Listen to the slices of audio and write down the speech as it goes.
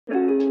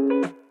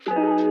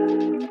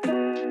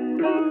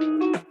Hey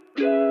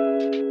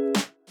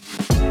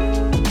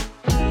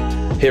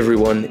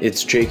everyone,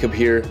 it's Jacob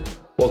here.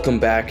 Welcome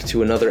back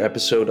to another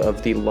episode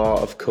of the Law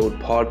of Code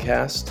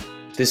podcast.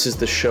 This is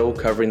the show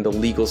covering the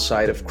legal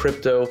side of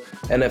crypto,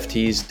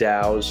 NFTs,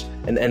 DAOs,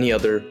 and any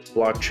other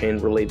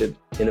blockchain-related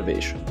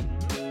innovation.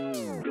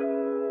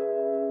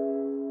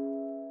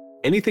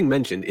 Anything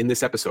mentioned in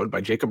this episode by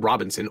Jacob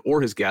Robinson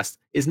or his guests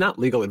is not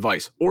legal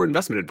advice or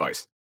investment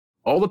advice.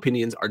 All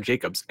opinions are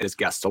Jacob's and his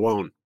guests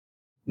alone.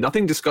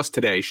 Nothing discussed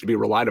today should be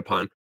relied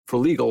upon for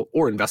legal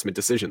or investment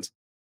decisions.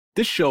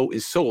 This show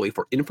is solely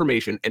for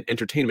information and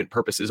entertainment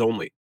purposes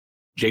only.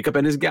 Jacob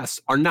and his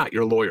guests are not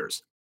your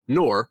lawyers,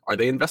 nor are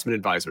they investment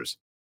advisors.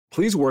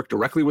 Please work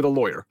directly with a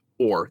lawyer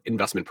or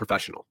investment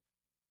professional.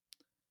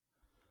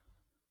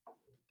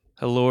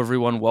 Hello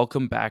everyone,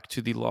 welcome back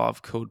to the Law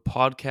of Code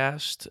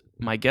podcast.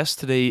 My guest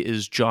today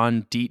is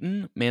John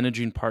Deaton,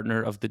 managing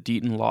partner of the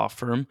Deaton Law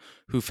Firm,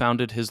 who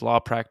founded his law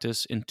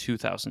practice in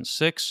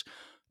 2006.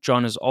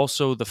 John is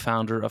also the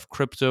founder of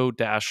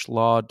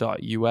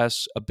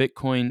Crypto-Law.us, a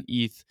Bitcoin,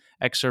 ETH,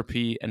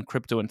 XRP, and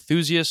crypto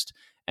enthusiast,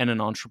 and an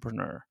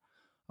entrepreneur.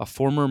 A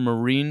former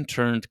Marine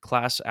turned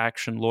class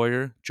action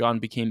lawyer, John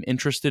became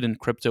interested in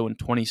crypto in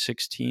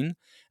 2016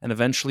 and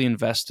eventually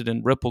invested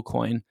in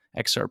Ripplecoin,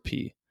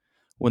 XRP.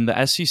 When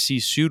the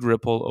SEC sued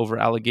Ripple over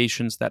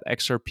allegations that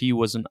XRP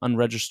was an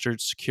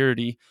unregistered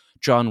security,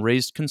 John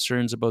raised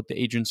concerns about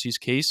the agency's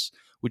case,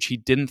 which he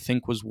didn't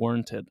think was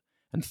warranted,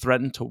 and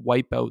threatened to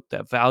wipe out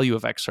the value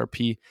of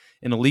XRP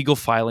in a legal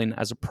filing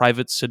as a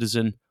private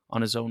citizen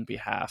on his own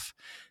behalf.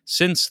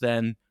 Since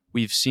then,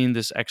 we've seen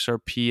this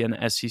XRP and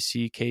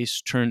SEC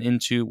case turn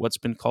into what's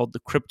been called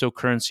the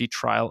cryptocurrency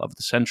trial of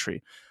the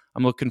century.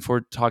 I'm looking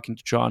forward to talking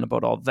to John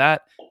about all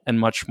that and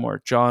much more.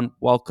 John,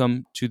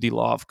 welcome to the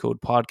Law of Code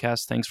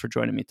podcast. Thanks for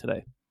joining me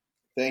today.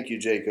 Thank you,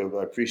 Jacob.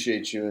 I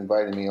appreciate you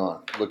inviting me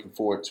on. Looking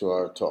forward to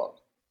our talk.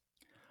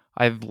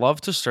 I'd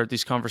love to start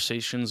these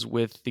conversations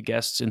with the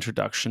guest's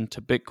introduction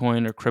to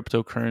Bitcoin or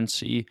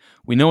cryptocurrency.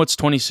 We know it's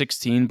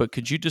 2016, but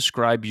could you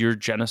describe your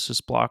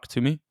genesis block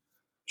to me?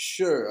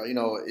 Sure.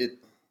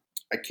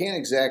 I can't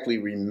exactly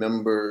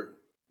remember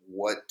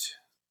what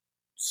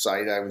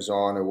site I was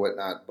on or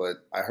whatnot,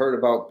 but I heard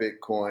about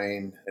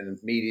Bitcoin and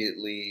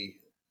immediately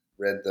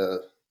read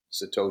the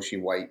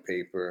Satoshi white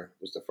paper.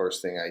 Was the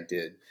first thing I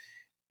did.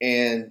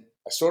 And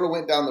I sort of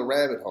went down the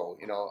rabbit hole.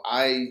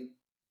 I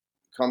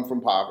come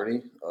from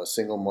poverty, a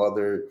single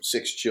mother,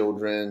 6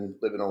 children,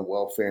 living on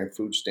welfare and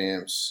food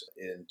stamps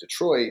in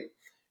Detroit.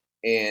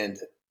 And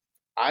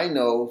I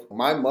know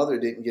my mother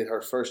didn't get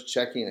her first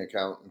checking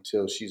account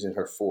until she's in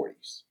her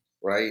 40s,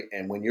 right?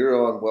 And when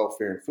you're on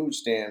welfare and food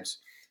stamps,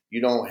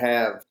 you don't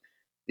have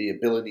the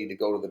ability to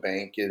go to the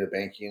bank, get a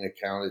banking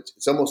account.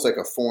 It's almost like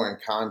a foreign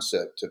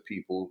concept to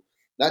people,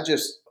 not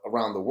just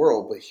around the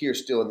world, but here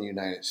still in the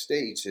United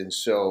States. And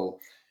so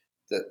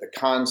the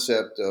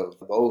concept of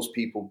those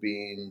people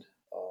being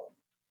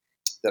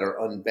that are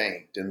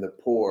unbanked and the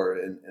poor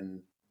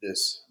and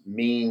this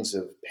means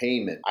of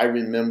payment. I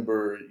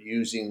remember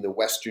using the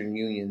Western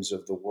Unions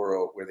of the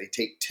world where they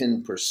take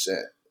 10%,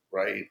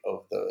 right?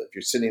 If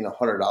you're sending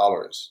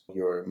 $100,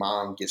 your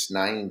mom gets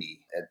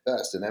 90 at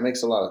best. And that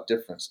makes a lot of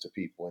difference to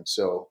people. And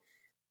so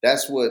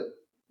that's what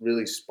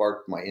really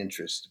sparked my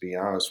interest, to be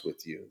honest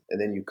with you.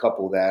 And then you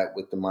couple that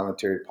with the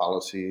monetary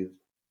policy,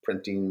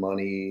 printing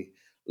money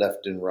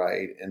left and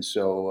right. And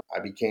so I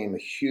became a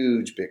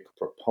huge, big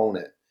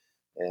proponent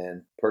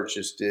and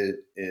purchased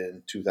it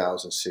in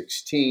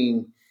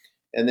 2016,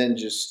 and then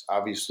just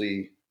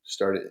obviously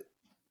started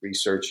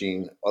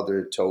researching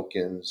other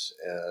tokens,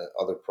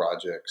 other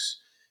projects,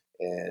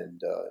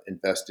 and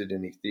invested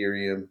in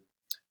Ethereum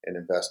and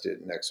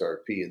invested in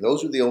XRP. And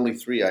those were the only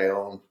 3 I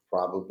owned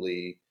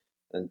probably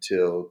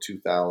until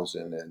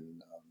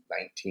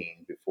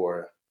 2019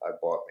 before I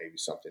bought maybe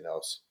something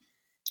else.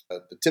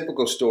 The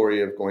typical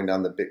story of going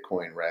down the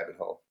Bitcoin rabbit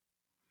hole.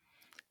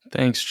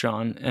 Thanks,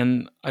 John.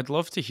 And I'd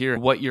love to hear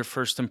what your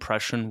first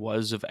impression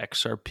was of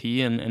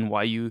XRP and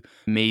why you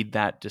made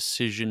that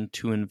decision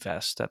to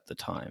invest at the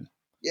time.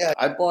 Yeah,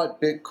 I bought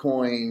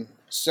Bitcoin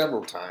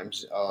several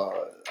times.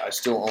 I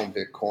still own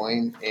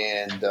Bitcoin.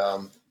 And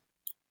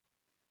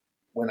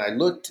when I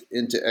looked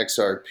into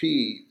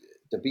XRP,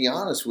 to be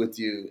honest with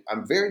you,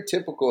 I'm very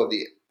typical of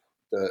the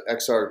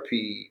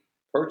XRP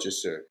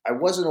purchaser. I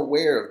wasn't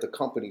aware of the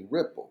company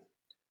Ripple.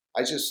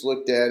 I just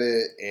looked at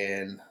it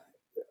and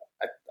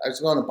I was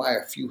going to buy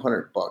a few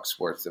 $100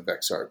 worth of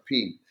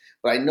XRP,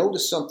 but I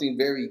noticed something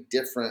very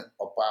different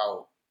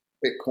about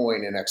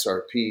Bitcoin and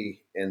XRP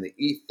and the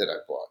ETH that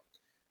I bought.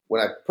 When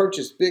I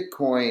purchased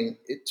Bitcoin,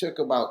 it took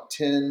about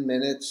 10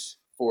 minutes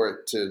for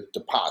it to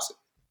deposit,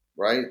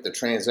 right? The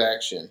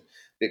transaction.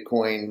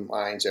 Bitcoin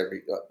mines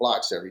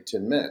blocks every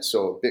 10 minutes.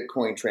 So a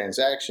Bitcoin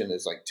transaction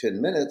is like 10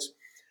 minutes,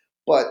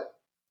 but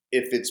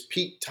if it's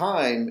peak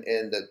time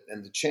and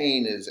the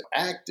chain is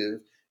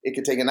active, it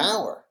could take an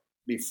hour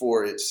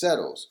before it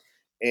settles.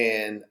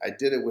 And I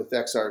did it with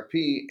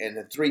XRP, and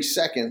in 3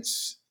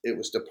 seconds it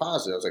was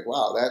deposited. I was like,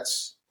 wow,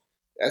 that's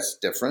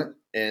different.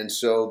 And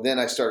so then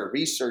I started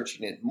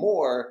researching it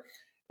more,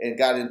 and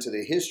got into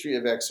the history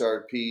of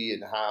XRP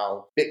and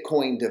how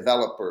Bitcoin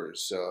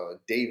developers,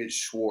 David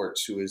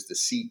Schwartz, who is the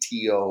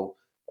CTO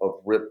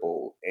of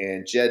Ripple,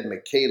 and Jed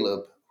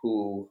McCaleb,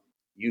 who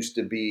used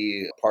to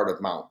be part of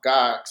Mt.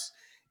 Gox,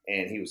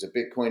 and he was a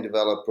Bitcoin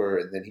developer,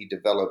 and then he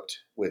developed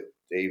with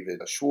David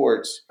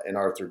Schwartz and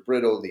Arthur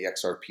Brittle the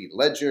XRP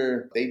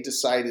ledger. They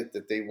decided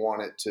that they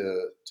wanted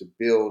to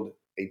build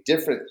a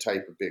different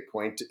type of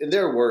Bitcoin, in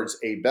their words,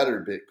 a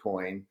better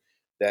Bitcoin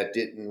that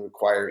didn't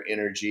require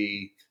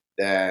energy,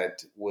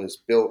 that was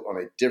built on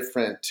a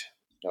different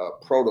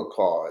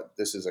protocol.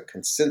 This is a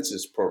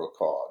consensus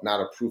protocol,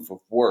 not a proof of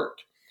work.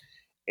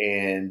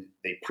 And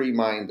they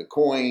pre-mined the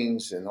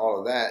coins and all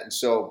of that. And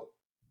so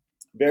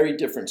very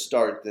different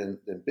start than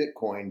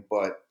Bitcoin,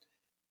 but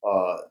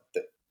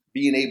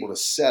being able to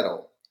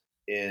settle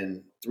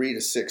in 3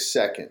 to 6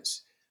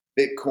 seconds.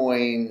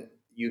 Bitcoin,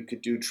 you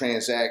could do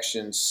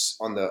transactions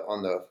on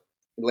the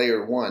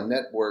layer 1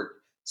 network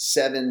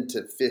 7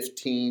 to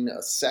 15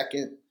 a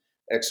second.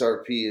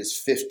 XRP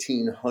is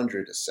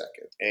 1,500 a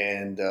second.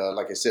 And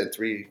like I said,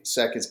 3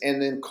 seconds.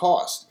 And then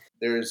cost.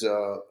 There's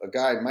a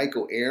guy,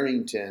 Michael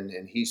Arrington,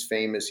 and he's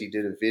famous. He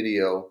did a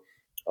video.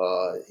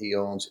 He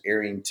owns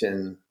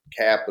Arrington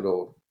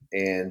Capital,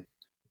 and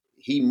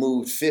he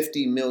moved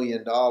 $50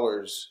 million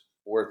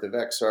worth of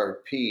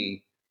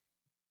XRP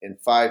in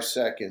 5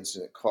 seconds,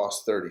 and it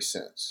cost 30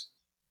 cents.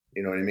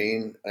 You know what I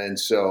mean? And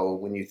so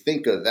when you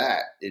think of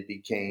that, it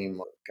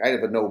became kind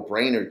of a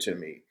no-brainer to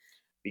me,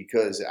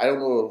 because I don't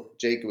know,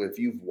 Jacob, if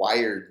you've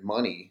wired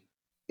money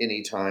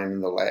anytime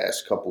in the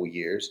last couple of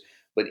years,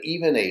 but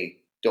even a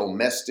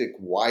domestic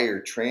wire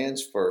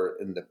transfer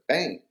in the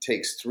bank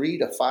takes 3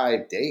 to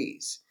 5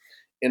 days.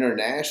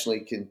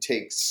 Internationally can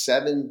take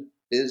 7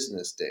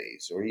 business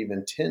days or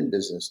even 10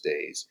 business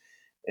days.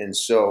 And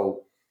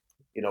so,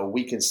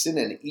 we can send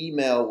an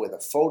email with a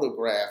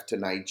photograph to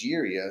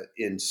Nigeria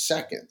in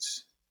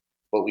seconds,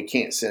 but we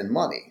can't send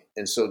money.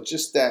 And so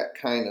just that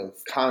kind of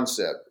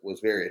concept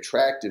was very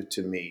attractive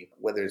to me,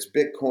 whether it's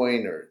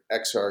Bitcoin or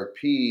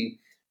XRP,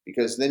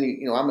 because then,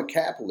 I'm a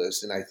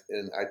capitalist, and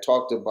I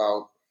talked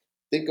about,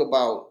 think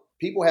about,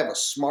 people have a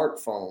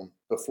smartphone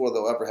before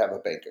they'll ever have a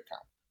bank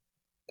account.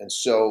 And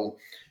so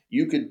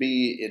you could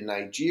be in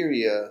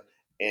Nigeria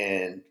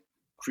and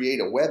create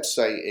a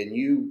website, and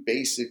you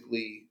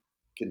basically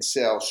can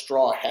sell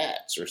straw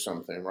hats or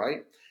something,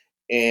 right?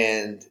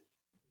 And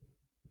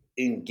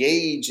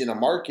engage in a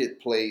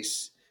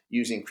marketplace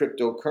using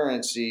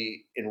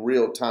cryptocurrency in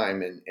real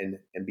time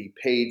and be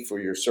paid for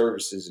your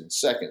services in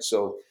seconds.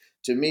 So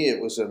to me, it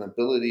was an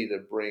ability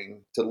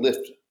to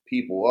lift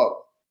people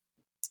up.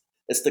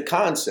 It's the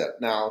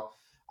concept. Now,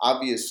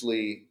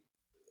 obviously,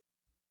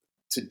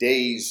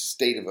 today's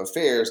state of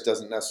affairs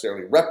doesn't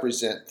necessarily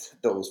represent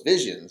those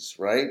visions,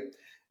 right?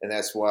 And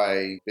that's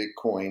why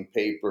Bitcoin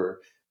paper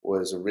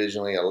was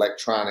originally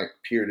electronic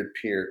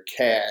peer-to-peer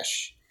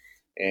cash.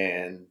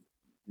 And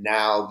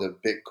now the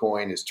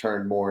Bitcoin is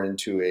turned more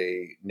into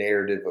a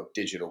narrative of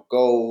digital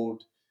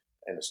gold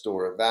and a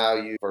store of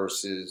value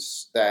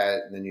versus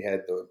that. And then you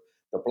had the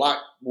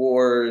block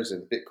wars,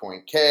 and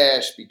Bitcoin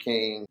Cash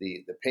became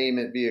the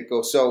payment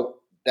vehicle. So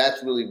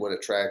that's really what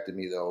attracted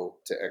me, though,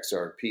 to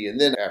XRP. And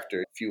then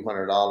after a few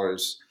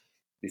 $100s,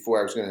 before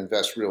I was going to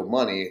invest real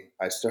money,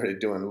 I started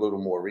doing a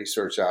little more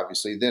research,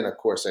 obviously. Then, of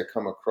course, I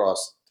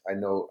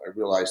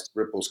realized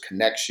Ripple's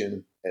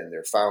connection and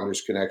their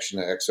founders' connection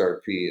to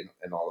XRP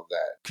and all of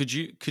that.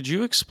 Could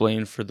you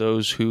explain, for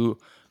those who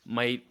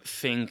might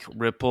think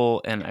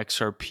Ripple and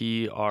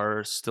XRP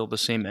are still the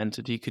same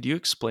entity, could you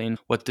explain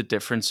what the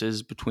difference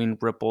is between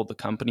Ripple, the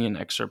company, and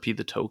XRP,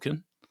 the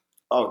token?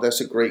 Oh, that's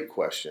a great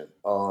question.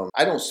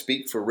 I don't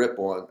speak for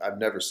Ripple. I've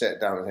never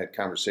sat down and had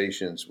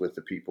conversations with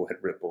the people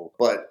at Ripple,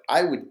 but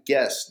I would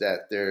guess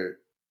that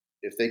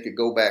if they could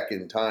go back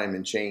in time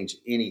and change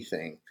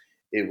anything,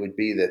 it would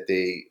be that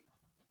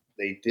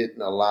they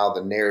didn't allow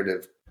the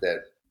narrative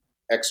that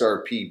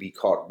XRP be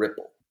called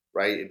Ripple,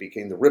 right? It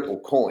became the Ripple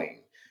coin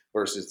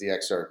versus the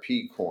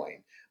XRP coin.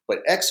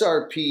 But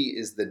XRP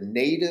is the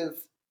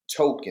native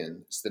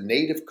token, it's the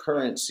native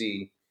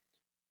currency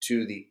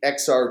to the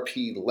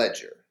XRP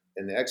ledger.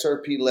 And the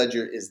XRP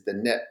ledger is the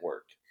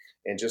network.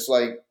 And just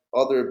like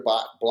other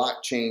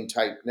blockchain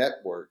type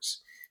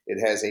networks, it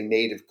has a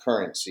native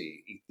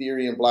currency.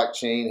 Ethereum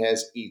blockchain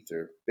has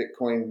Ether.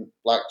 Bitcoin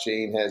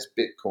blockchain has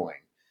Bitcoin.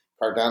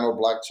 Cardano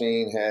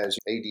blockchain has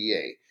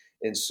ADA.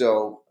 And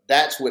so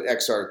that's what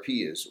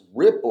XRP is.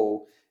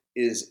 Ripple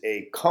is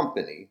a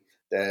company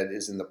that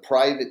is in the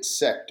private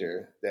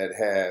sector that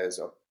has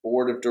a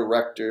board of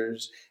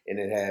directors and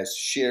it has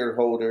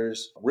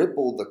shareholders.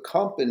 Ripple, the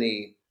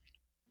company,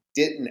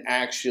 didn't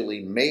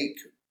actually make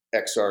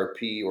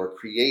XRP or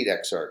create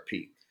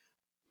XRP.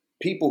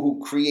 People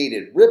who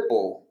created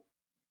Ripple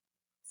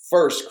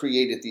first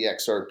created the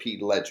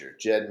XRP ledger.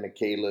 Jed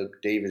McCaleb,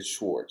 David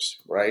Schwartz,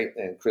 right?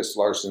 And Chris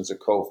Larson's a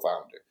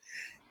co-founder.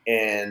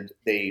 And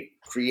they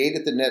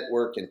created the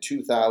network in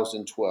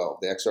 2012,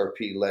 the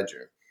XRP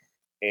ledger.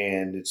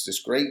 And it's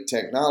this great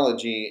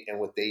technology. And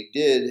what they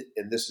did,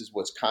 and this is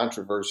what's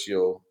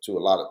controversial to a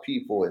lot of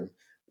people, and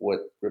what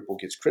Ripple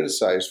gets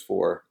criticized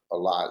for a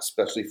lot,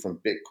 especially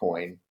from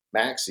Bitcoin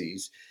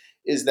maxis,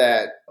 is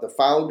that the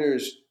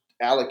founders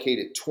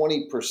allocated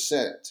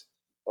 20%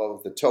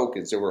 of the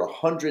tokens. There were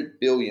 100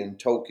 billion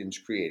tokens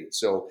created.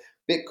 So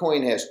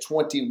Bitcoin has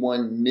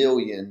 21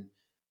 million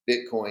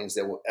Bitcoins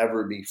that will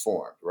ever be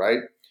formed,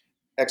 right?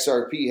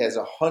 XRP has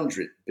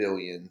 100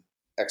 billion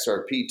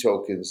XRP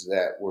tokens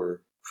that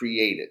were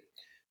created.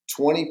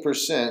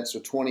 20%, so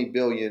 20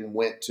 billion,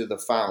 went to the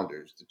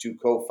founders. The two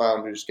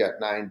co-founders got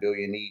 9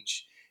 billion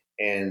each,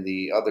 and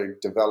the other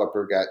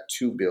developer got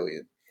 2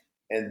 billion.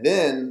 And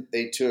then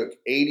they took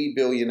 80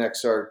 billion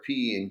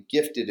XRP and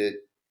gifted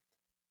it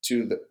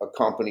to a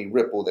company,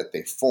 Ripple, that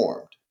they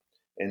formed.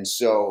 And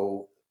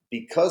so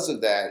because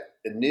of that,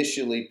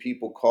 initially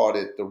people called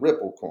it the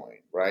Ripple coin,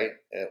 right?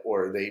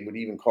 Or they would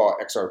even call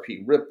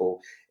XRP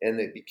Ripple,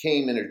 and it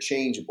became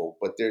interchangeable.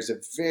 But there's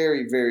a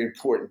very, very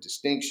important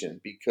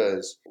distinction,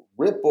 because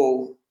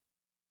Ripple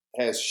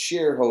has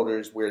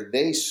shareholders where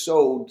they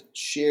sold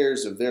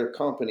shares of their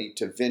company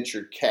to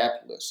venture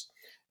capitalists.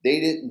 They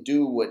didn't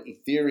do what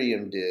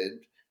Ethereum did,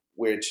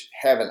 which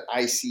have an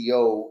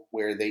ICO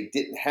where they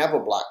didn't have a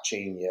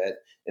blockchain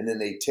yet, and then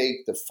they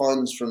take the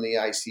funds from the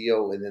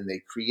ICO and then they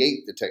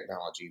create the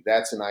technology.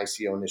 That's an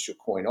ICO, initial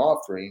coin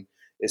offering.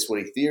 It's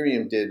what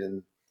Ethereum did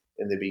in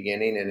the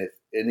beginning. And if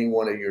any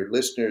one of your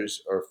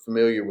listeners are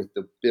familiar with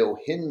the Bill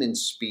Hinman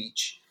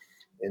speech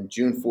in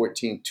June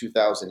 14,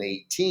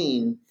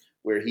 2018,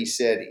 where he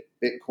said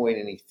Bitcoin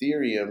and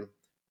Ethereum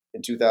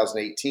in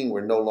 2018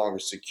 were no longer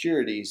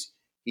securities,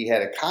 he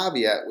had a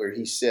caveat where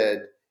he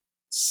said,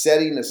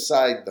 setting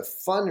aside the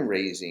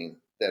fundraising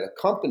that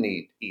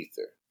accompanied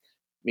Ether,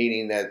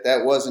 meaning that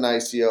that was an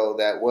ICO,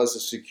 that was a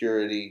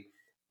security,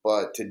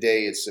 but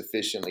today it's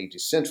sufficiently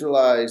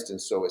decentralized,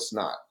 and so it's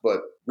not.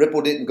 But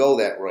Ripple didn't go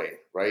that way,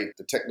 right?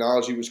 The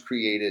technology was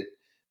created,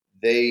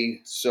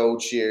 they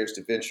sold shares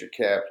to venture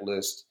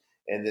capitalists,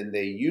 and then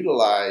they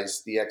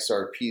utilized the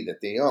XRP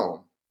that they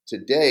own.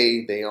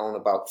 Today, they own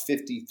about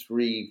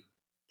 53%.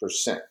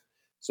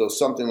 So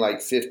something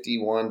like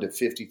 51 to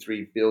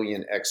 53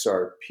 billion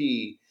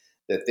XRP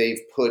that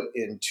they've put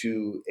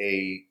into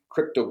a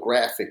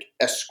cryptographic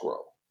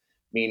escrow,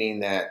 meaning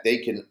that they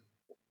can,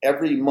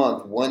 every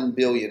month, 1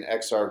 billion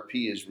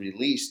XRP is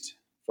released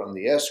from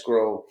the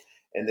escrow,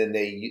 and then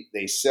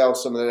they sell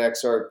some of that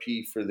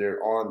XRP for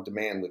their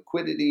on-demand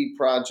liquidity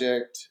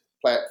project,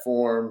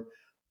 platform,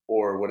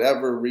 or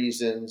whatever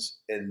reasons,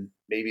 and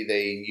maybe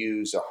they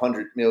use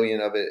 100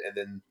 million of it, and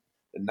then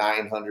the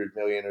 900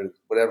 million or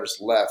whatever's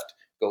left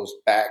goes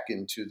back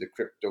into the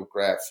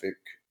cryptographic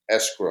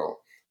escrow.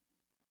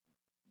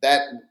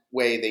 That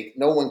way,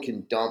 no one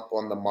can dump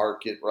on the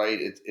market, right?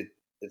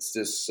 It's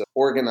this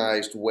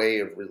organized way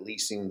of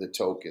releasing the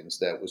tokens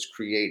that was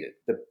created.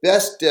 The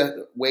best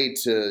way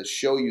to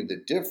show you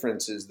the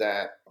difference is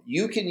that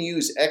you can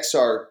use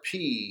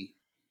XRP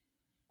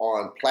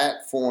on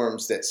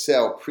platforms that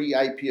sell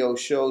pre-IPO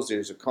shows.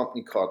 There's a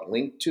company called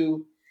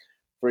Link2,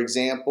 for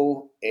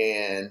example,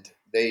 and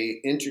they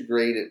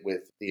integrate it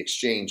with the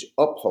exchange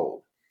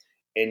Uphold.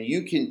 And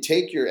you can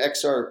take your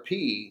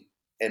XRP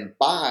and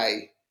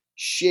buy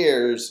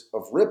shares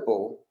of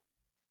Ripple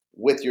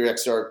with your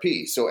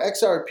XRP. So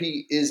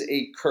XRP is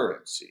a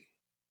currency,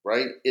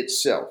 right?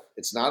 Itself.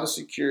 It's not a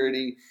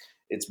security.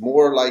 It's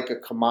more like a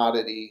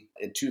commodity.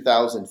 In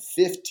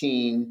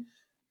 2015,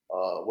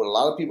 what a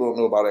lot of people don't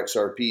know about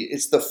XRP,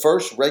 it's the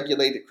first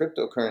regulated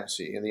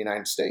cryptocurrency in the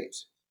United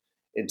States.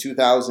 In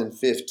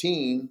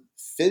 2015,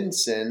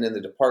 FinCEN and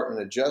the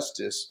Department of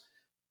Justice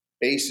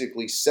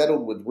basically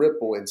settled with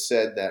Ripple and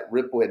said that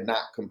Ripple had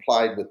not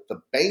complied with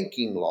the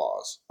banking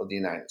laws of the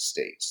United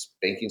States,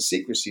 banking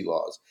secrecy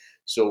laws.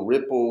 So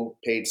Ripple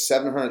paid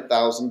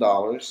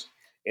 $700,000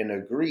 and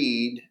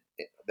agreed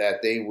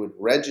that they would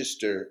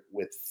register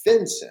with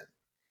FinCEN.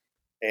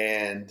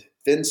 And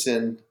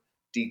FinCEN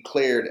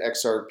declared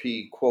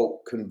XRP,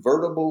 quote,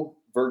 convertible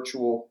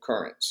virtual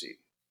currency.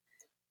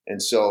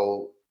 And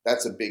so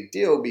that's a big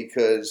deal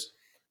because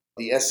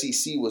the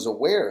SEC was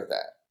aware of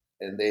that.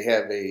 And they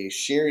have a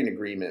sharing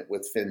agreement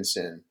with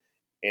FinCEN,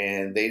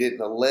 and they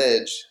didn't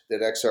allege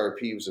that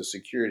XRP was a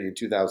security in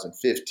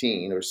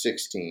 2015 or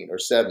 16 or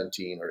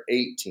 17 or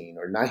 18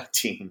 or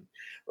 19,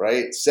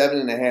 right?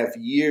 7.5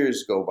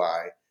 years go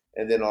by,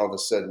 and then all of a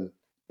sudden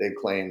they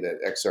claim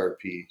that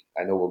XRP,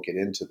 I know we'll get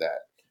into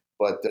that.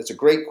 But that's a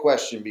great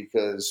question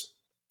because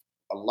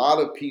a lot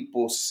of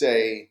people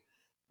say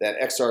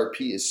that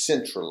XRP is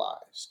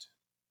centralized.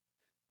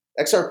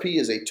 XRP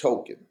is a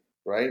token,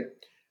 right?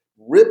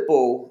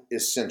 Ripple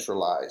is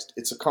centralized.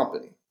 It's a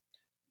company.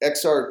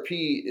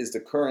 XRP is the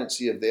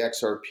currency of the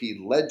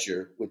XRP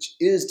ledger, which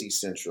is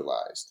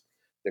decentralized.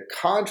 The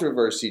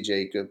controversy,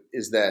 Jacob,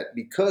 is that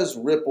because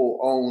Ripple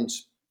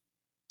owns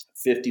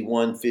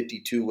 51,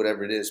 52,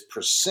 whatever it is,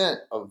 percent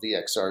of the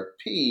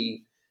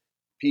XRP,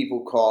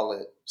 people call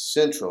it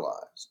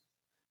centralized,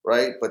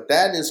 right? But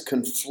that is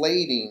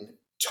conflating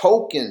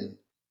token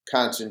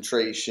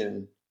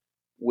concentration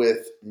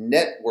with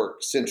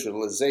network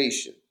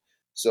centralization.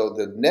 So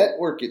the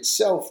network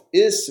itself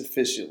is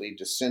sufficiently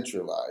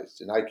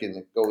decentralized, and I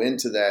can go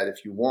into that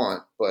if you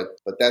want, but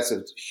that's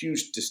a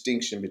huge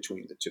distinction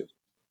between the two.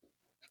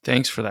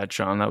 Thanks for that,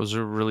 John. That was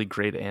a really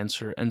great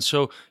answer. And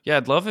so, yeah,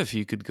 I'd love if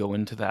you could go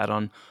into that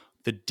on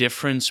the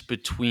difference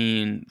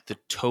between the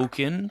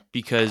token,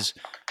 because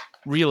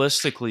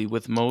realistically,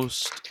 with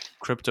most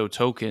crypto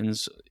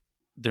tokens,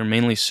 they're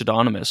mainly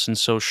pseudonymous. And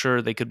so,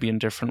 sure, they could be in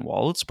different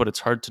wallets, but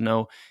it's hard to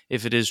know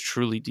if it is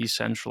truly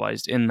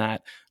decentralized in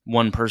that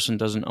one person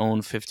doesn't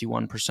own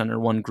 51% or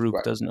one group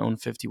Right. doesn't own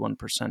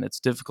 51%. It's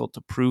difficult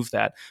to prove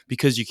that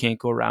because you can't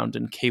go around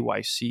and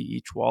KYC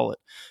each wallet.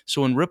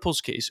 So, in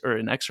Ripple's case, or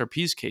in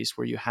XRP's case,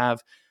 where you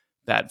have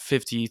that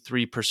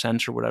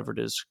 53% or whatever it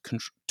is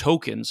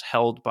tokens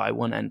held by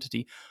one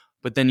entity,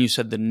 but then you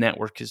said the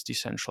network is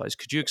decentralized.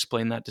 Could you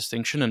explain that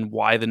distinction and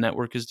why the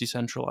network is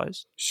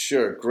decentralized?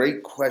 Sure,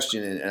 great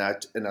question,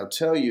 and I'll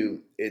tell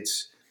you,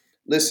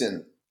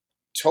 listen,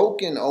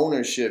 token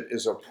ownership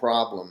is a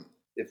problem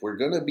if we're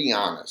going to be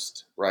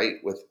honest, right,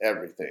 with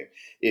everything.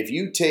 If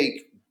you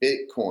take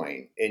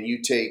Bitcoin and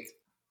you take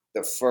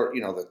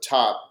the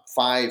top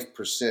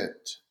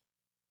 5%,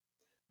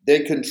 they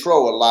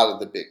control a lot of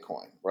the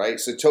Bitcoin, right?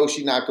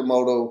 Satoshi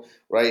Nakamoto,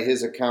 right,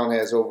 his account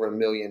has over 1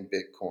 million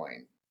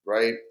Bitcoin,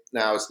 right?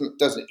 Now, it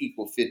doesn't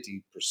equal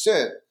 50%,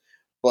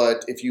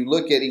 but if you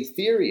look at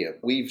Ethereum,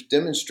 we've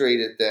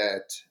demonstrated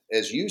that,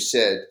 as you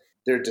said,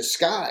 they're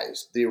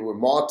disguised. There were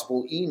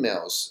multiple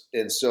emails.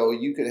 And so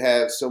you could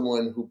have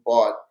someone who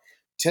bought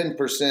 10%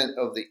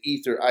 of the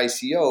Ether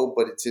ICO,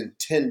 but it's in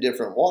 10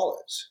 different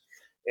wallets.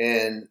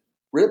 And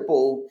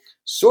Ripple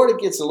sort of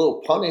gets a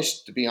little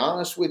punished, to be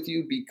honest with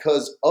you,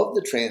 because of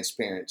the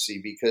transparency,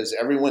 because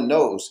everyone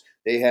knows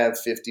they have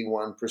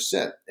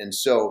 51%. And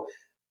so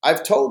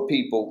I've told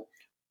people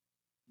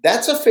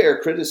that's a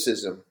fair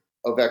criticism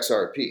of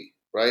XRP,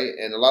 right?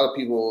 And a lot of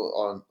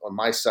people on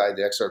my side,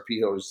 the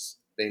XRP hosts,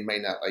 they may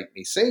not like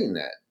me saying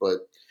that,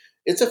 but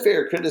it's a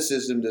fair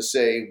criticism to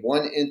say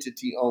one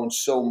entity owns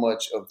so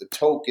much of the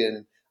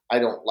token. I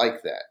don't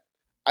like that.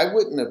 I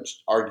wouldn't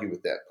argue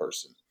with that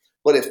person.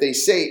 But if they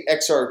say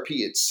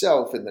XRP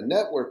itself and the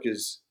network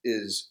is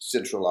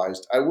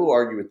centralized, I will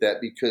argue with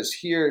that because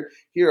here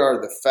are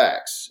the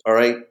facts. All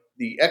right.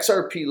 The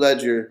XRP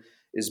ledger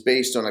is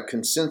based on a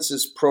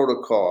consensus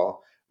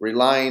protocol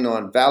relying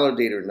on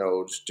validator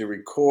nodes to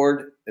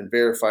record and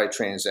verify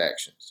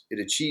transactions. It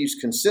achieves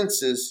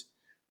consensus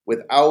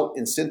without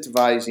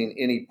incentivizing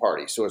any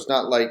party. So it's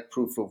not like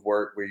proof of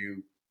work where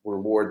you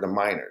reward the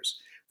miners.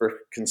 For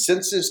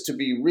consensus to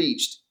be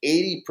reached,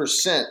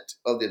 80%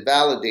 of the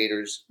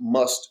validators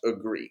must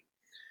agree.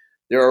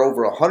 There are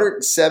over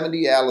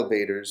 170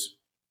 validators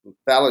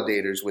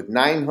with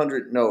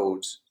 900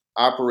 nodes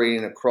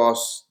operating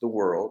across the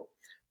world.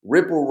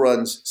 Ripple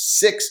runs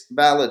 6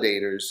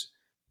 validators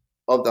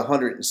of the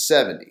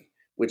 170,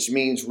 which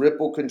means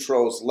Ripple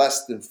controls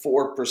less than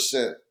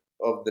 4%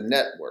 of the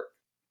network.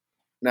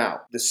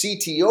 Now, the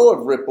CTO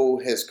of Ripple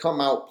has come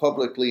out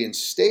publicly and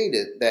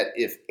stated that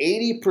if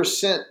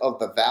 80% of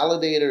the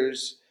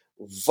validators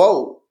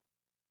vote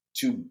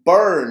to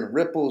burn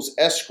Ripple's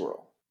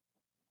escrow,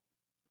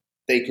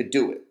 they could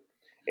do it.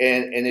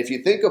 And if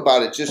you think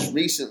about it, just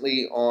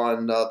recently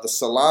on the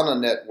Solana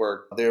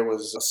network, there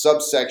was a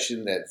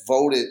subsection that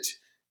voted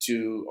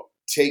to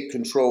take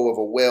control of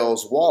a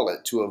whale's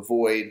wallet to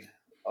avoid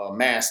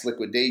mass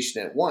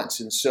liquidation at once.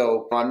 And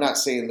so I'm not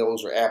saying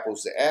those are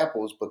apples to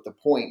apples, but the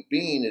point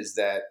being is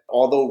that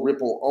although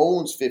Ripple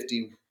owns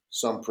 50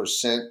 some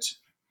percent,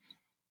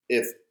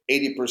 if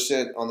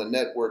 80% on the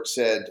network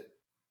said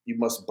you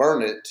must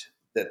burn it,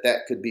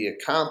 that could be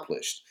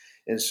accomplished.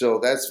 And so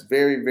that's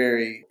very,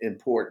 very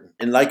important.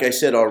 And like I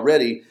said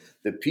already,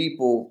 the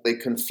people, they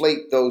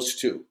conflate those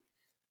two.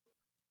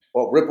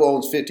 Well, Ripple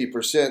owns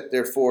 50%,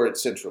 therefore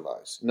it's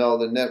centralized. No,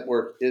 the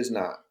network is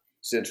not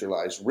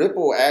centralized.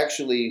 Ripple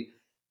actually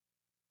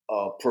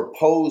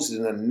proposed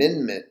an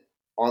amendment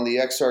on the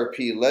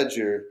XRP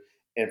ledger,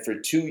 and for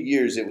 2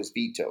 years it was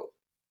vetoed.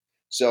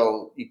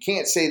 So you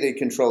can't say they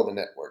control the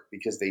network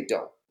because they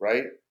don't,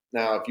 right?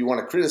 Now, if you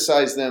want to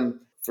criticize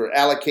them for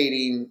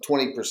allocating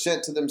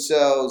 20% to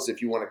themselves,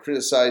 if you want to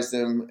criticize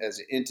them as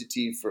an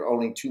entity for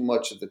owning too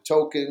much of the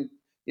token,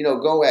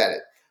 go at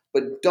it.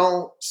 But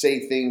don't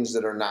say things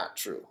that are not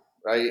true,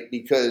 right?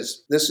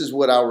 Because this is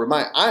what I'll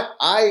remind.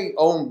 I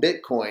own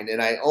Bitcoin,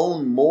 and I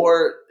own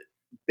more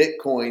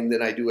Bitcoin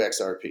than I do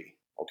XRP,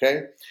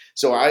 okay?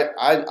 So I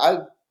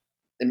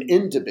am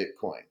into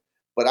Bitcoin.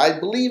 But I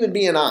believe in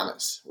being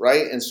honest,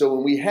 right? And so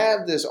when we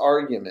have this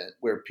argument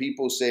where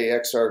people say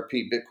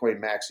XRP,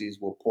 Bitcoin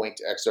maxis will point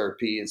to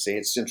XRP and say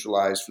it's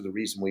centralized for the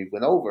reason we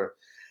went over,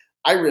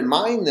 I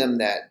remind them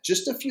that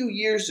just a few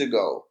years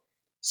ago,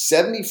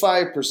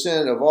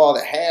 75% of all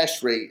the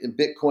hash rate in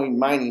Bitcoin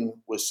mining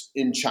was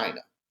in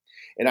China.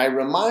 And I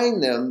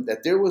remind them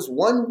that there was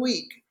 1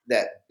 week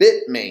that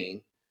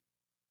Bitmain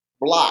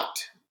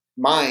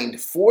mined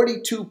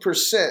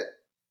 42%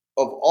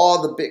 of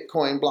all the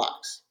Bitcoin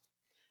blocks.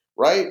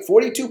 Right?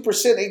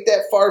 42% ain't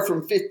that far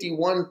from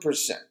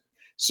 51%.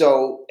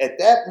 So at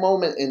that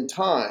moment in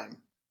time,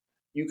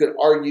 you could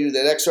argue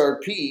that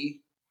XRP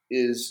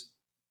is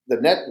the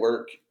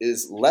network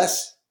is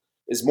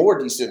more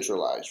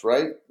decentralized,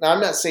 right? Now,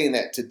 I'm not saying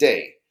that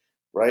today,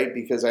 right?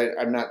 Because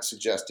I'm not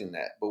suggesting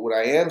that. But what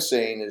I am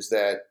saying is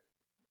that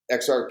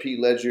XRP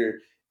Ledger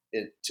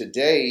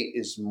today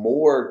is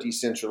more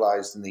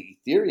decentralized than the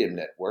Ethereum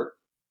network.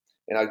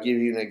 And I'll give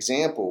you an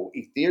example.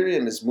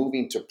 Ethereum is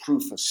moving to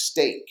proof of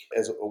stake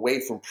as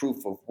away from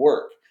proof of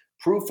work.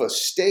 Proof of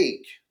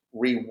stake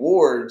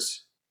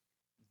rewards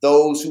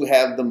those who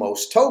have the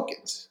most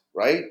tokens,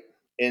 right?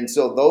 And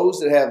so those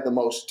that have the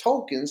most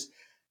tokens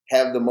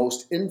have the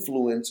most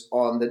influence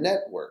on the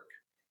network.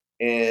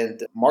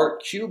 And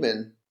Mark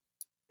Cuban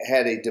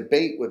had a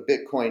debate with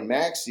Bitcoin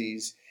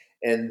maxis,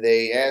 and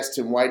they asked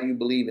him, why do you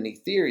believe in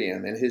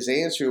Ethereum? And his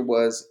answer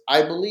was,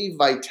 I believe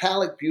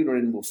Vitalik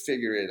Buterin will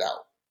figure it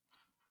out.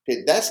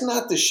 Okay, that's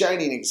not the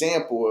shining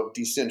example of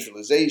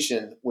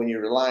decentralization when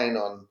you're relying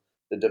on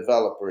the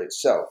developer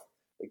itself.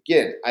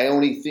 Again, I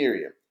own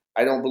Ethereum.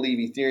 I don't believe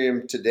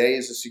Ethereum today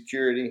is a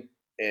security.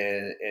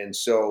 And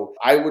so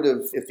I would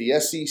have, if the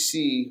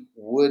SEC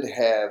would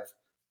have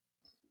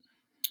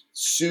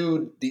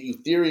sued the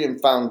Ethereum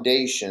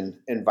Foundation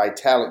and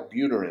Vitalik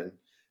Buterin,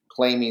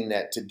 claiming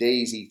that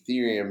today's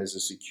Ethereum is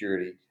a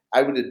security,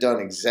 I would have done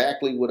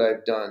exactly what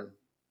I've done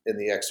in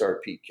the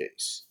XRP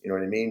case. You know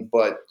what I mean?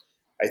 But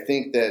I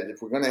think that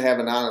if we're going to have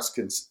an honest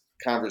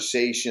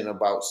conversation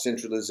about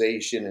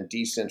centralization and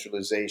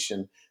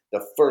decentralization,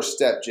 the first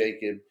step,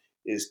 Jacob,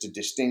 is to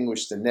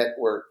distinguish the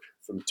network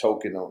from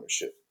token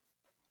ownership.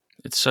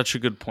 It's such a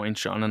good point,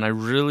 John. And I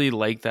really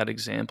like that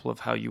example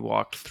of how you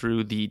walked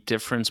through the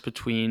difference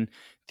between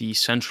the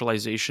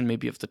centralization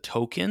maybe of the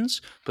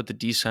tokens, but the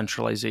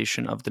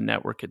decentralization of the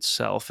network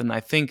itself. And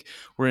I think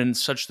we're in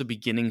such the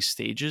beginning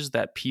stages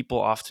that people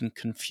often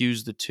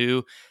confuse the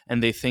two.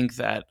 And they think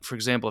that, for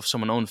example, if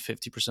someone owned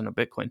 50% of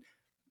Bitcoin,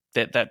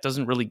 that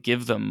doesn't really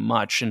give them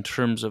much in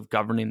terms of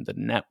governing the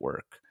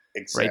network.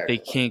 Exactly. Right? They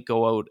can't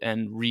go out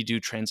and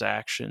redo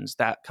transactions.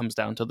 That comes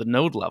down to the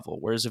node level.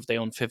 Whereas if they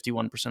own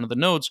 51% of the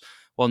nodes,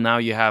 well, now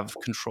you have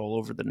control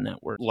over the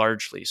network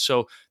largely.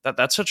 So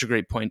that's such a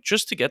great point.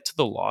 Just to get to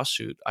the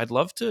lawsuit, I'd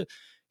love to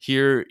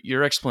hear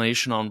your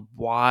explanation on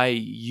why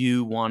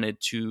you wanted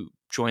to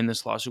join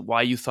this lawsuit,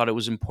 why you thought it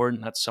was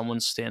important that someone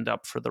stand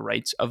up for the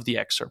rights of the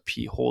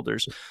XRP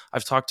holders.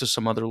 I've talked to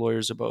some other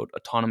lawyers about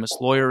autonomous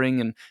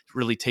lawyering and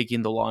really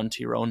taking the law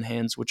into your own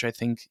hands, which I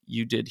think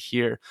you did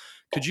here.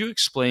 Could you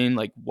explain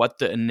like what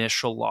the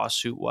initial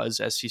lawsuit was,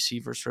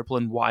 SEC versus Ripple,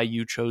 and why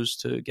you chose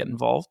to get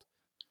involved?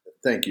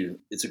 Thank you.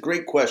 It's a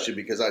great question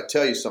because I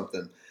tell you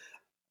something.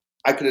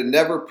 I could have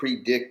never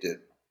predicted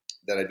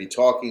that I'd be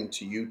talking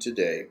to you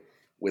today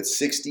with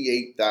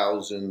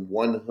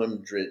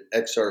 68,100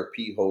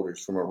 XRP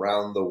holders from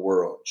around the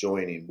world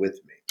joining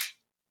with me.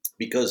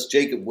 Because,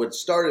 Jacob, what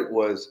started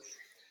was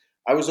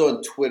I was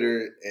on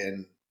Twitter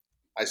and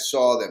I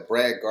saw that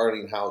Brad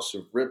Garlinghouse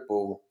of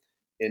Ripple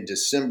in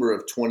December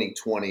of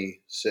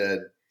 2020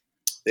 said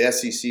the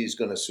SEC is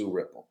going to sue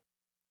Ripple.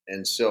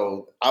 And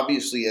so,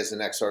 obviously, as an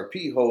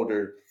XRP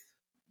holder,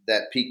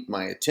 that piqued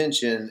my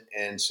attention.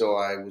 And so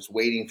I was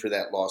waiting for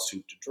that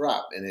lawsuit to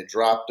drop. And it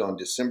dropped on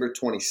December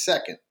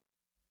 22nd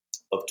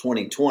of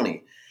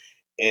 2020.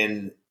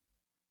 And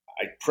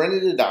I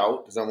printed it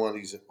out because I'm one of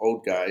these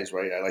old guys,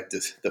 right? I like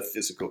the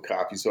physical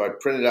copy. So I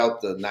printed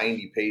out the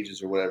 90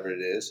 pages or whatever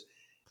it is.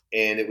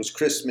 And it was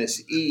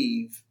Christmas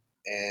Eve.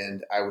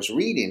 And I was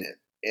reading it.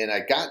 And I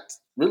got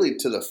really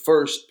to the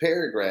first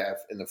paragraph.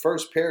 And the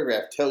first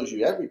paragraph tells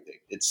you everything.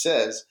 It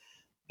says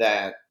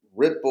that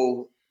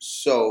Ripple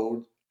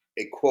sold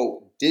a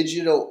quote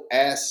digital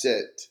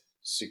asset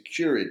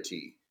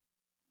security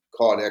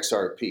called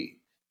XRP.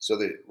 So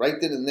that right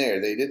then and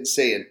there, they didn't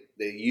say it.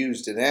 They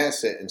used an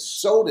asset and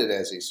sold it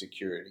as a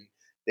security.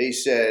 They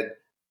said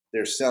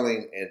they're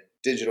selling a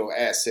digital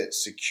asset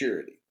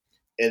security.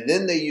 And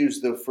then they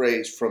used the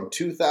phrase from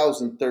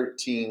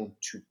 2013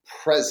 to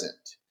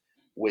present,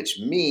 which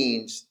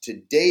means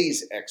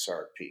today's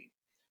XRP.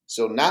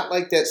 So not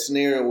like that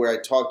scenario where I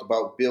talked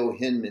about Bill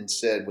Hinman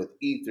said with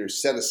Ether,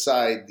 set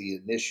aside the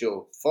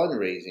initial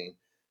fundraising,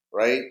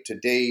 right?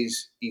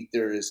 Today's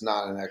Ether is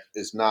not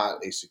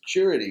a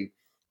security.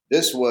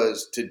 This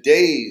was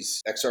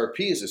today's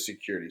XRP is a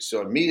security.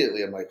 So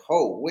immediately I'm like,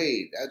 oh,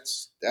 wait,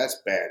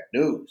 that's bad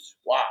news.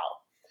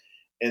 Wow.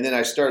 And then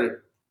I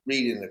started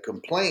reading the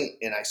complaint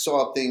and I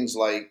saw things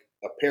like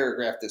a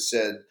paragraph that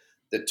said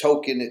the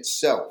token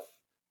itself,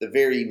 the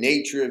very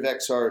nature of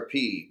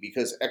XRP,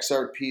 because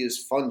XRP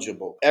is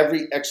fungible.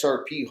 Every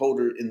XRP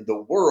holder in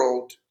the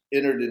world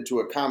entered into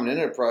a common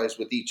enterprise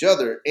with each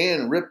other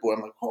and Ripple.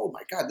 I'm like, oh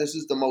my God, this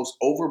is the most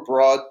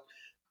overbroad,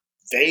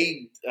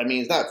 vague. I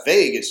mean, it's not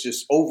vague, it's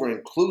just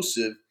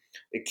over-inclusive.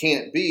 It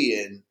can't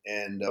be.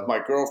 And my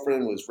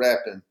girlfriend was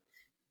wrapping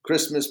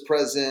Christmas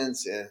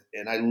presents,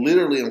 and I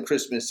literally on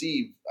Christmas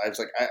Eve, I was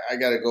like, I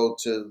got to go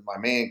to my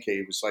man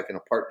cave. It's like an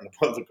apartment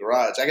above the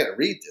garage. I got to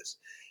read this.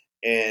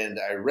 And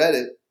I read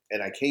it,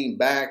 and I came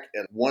back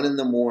at 1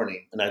 a.m,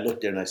 and I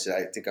looked there and I said,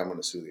 I think I'm going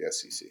to sue the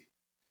SEC.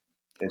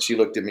 And she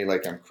looked at me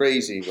like I'm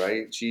crazy,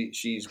 right?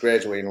 She's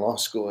graduating law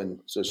school, and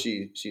so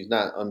she's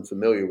not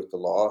unfamiliar with the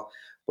law.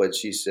 But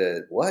she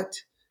said,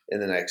 "What?"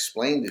 And then I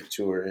explained it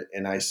to her,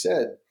 and I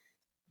said,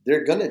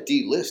 "They're going to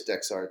delist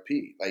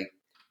XRP. Like,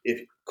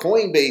 if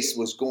Coinbase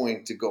was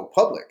going to go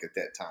public at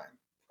that time,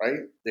 right?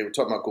 They were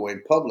talking about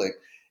going public.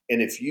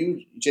 And if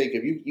you,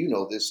 Jacob, you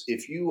know this,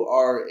 if you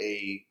are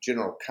a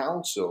general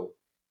counsel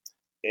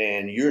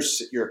and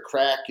you're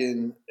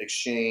Kraken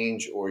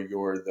exchange or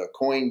you're the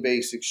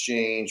Coinbase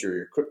exchange or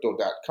your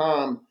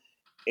crypto.com,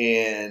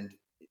 and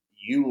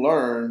you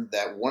learn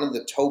that one of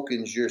the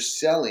tokens you're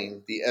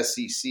selling, the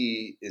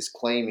SEC is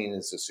claiming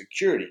is a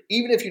security,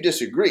 even if you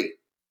disagree,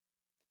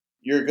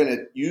 you're going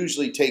to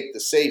usually take the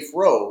safe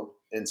road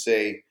and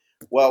say,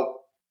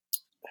 well,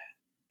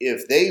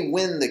 if they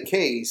win the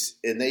case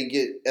and they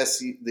get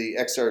the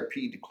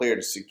XRP declared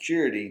a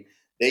security,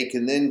 they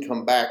can then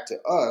come back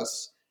to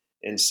us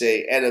and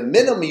say, at a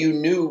minimum, you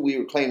knew we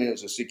were claiming it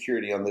was a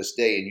security on this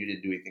day and you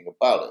didn't do anything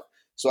about it.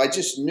 So I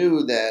just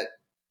knew that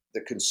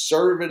the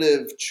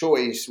conservative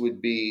choice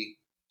would be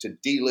to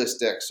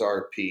delist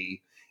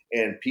XRP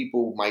and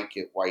people might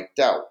get wiped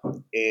out.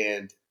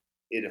 And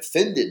it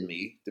offended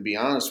me, to be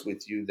honest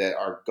with you, that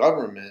our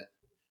government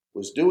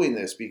was doing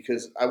this,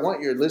 because I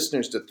want your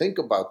listeners to think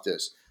about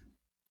this.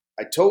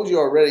 I told you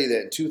already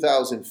that in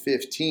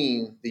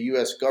 2015, the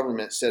US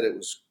government said it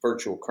was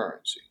virtual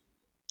currency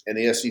and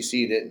the SEC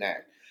didn't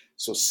act.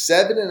 So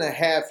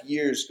 7.5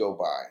 years go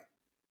by.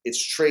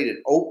 It's traded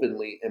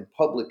openly and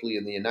publicly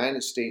in the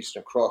United States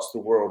and across the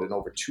world in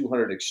over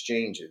 200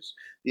 exchanges.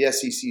 The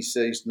SEC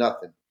says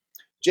nothing.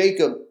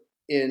 Jacob,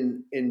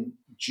 in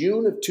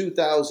June of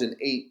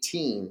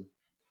 2018,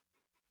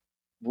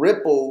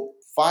 Ripple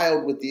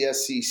filed with the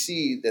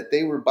SEC that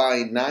they were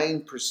buying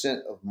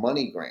 9% of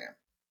MoneyGram.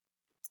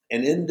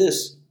 And in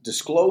this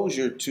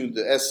disclosure to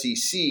the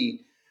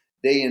SEC,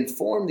 they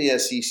informed the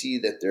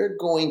SEC that they're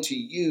going to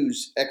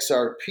use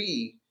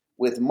XRP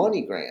with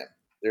MoneyGram.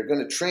 They're going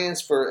to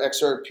transfer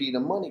XRP to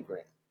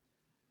MoneyGram.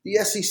 The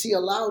SEC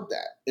allowed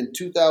that in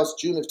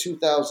June of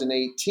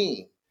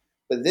 2018.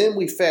 But then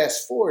we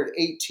fast forward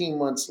 18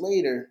 months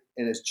later,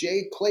 and as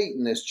Jay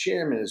Clayton, as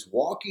chairman, is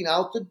walking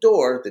out the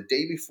door the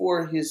day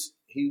before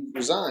he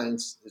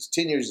resigns, his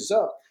tenure is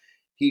up,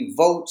 he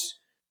votes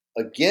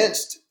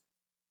against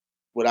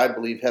what I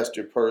believe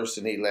Hester Peirce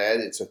and Elad.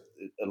 It's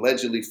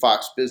allegedly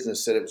Fox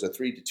Business said it was a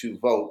 3-2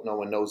 vote. No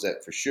one knows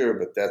that for sure,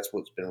 but that's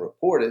what's been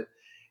reported.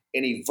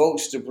 And he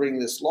votes to bring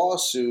this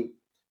lawsuit.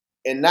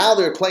 And now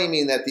they're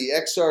claiming that the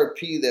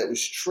XRP that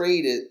was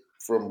traded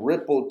from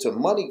Ripple to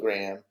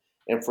MoneyGram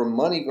and from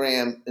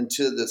MoneyGram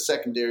into the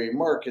secondary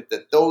market,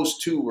 that those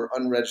two were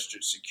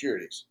unregistered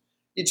securities.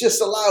 You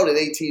just allowed it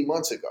 18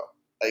 months ago.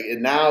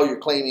 And now you're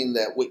claiming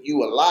that what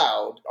you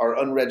allowed are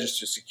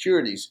unregistered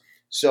securities.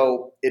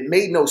 So it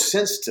made no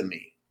sense to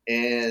me.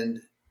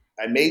 And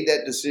I made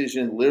that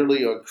decision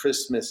literally on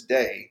Christmas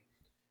Day.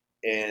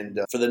 And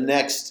for the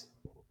next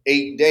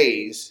 8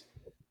 days,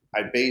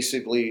 I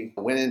basically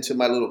went into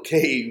my little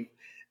cave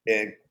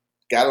and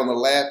got on the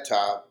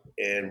laptop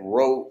and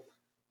wrote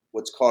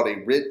what's called a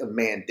writ of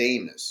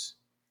mandamus.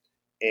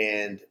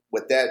 And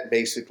what that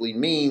basically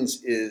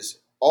means is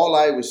all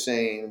I was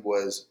saying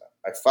was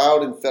I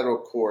filed in federal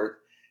court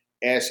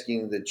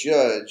asking the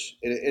judge,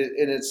 and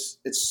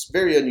it's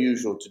very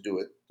unusual to do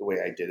it the way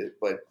I did it,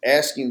 but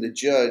asking the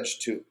judge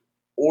to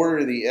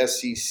order the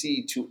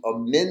SEC to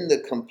amend the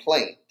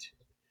complaint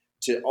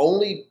to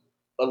only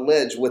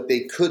allege what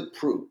they could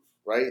prove,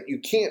 right? You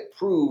can't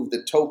prove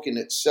the token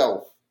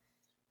itself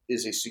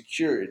is a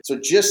security. So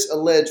just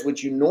allege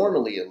what you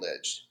normally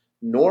allege.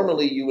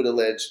 Normally, you would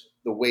allege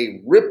the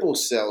way Ripple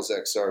sells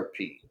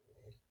XRP.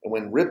 And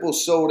when Ripple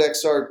sold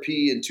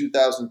XRP in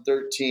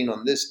 2013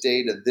 on this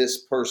day to this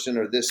person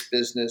or this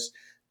business,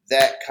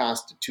 that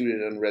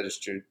constituted an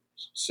unregistered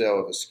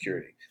sale of a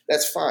security.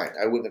 That's fine.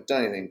 I wouldn't have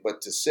done anything.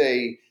 But to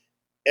say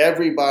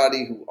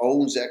everybody who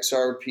owns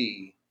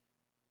XRP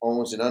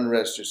owns an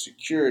unregistered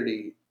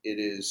security,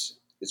 it's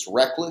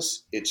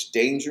reckless, it's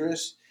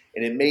dangerous,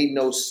 and it made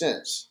no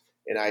sense.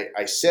 And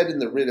I said in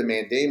the writ of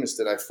mandamus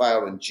that I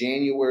filed on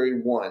January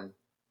 1,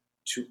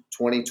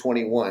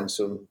 2021,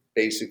 so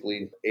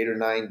basically 8 or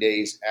 9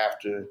 days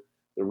after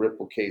the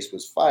Ripple case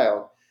was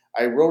filed,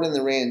 I wrote in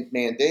the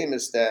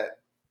mandamus that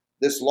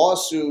this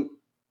lawsuit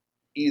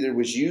either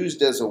was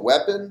used as a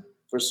weapon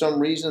for some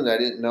reason that I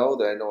didn't know,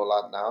 that I know a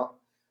lot now,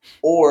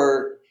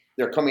 or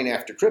they're coming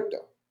after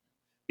crypto.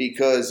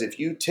 Because if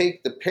you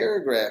take the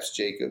paragraphs,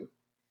 Jacob,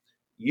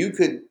 you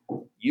could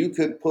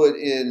put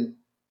in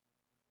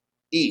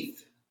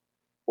ETH,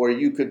 or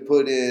you could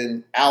put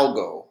in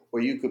Algo, or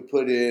you could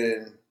put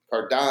in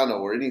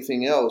Cardano or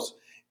anything else,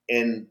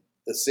 and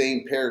the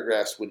same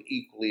paragraphs would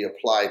equally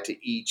apply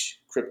to each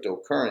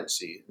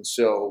cryptocurrency. And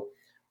so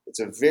it's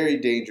a very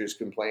dangerous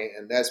complaint,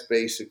 and that's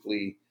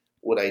basically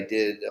what I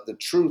did. The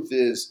truth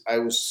is, I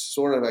was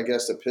sort of, I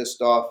guess, a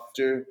pissed off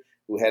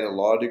who had a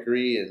law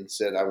degree and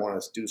said, I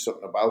want to do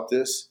something about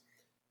this.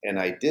 And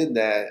I did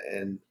that,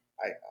 and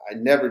I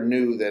never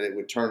knew that it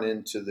would turn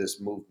into this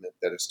movement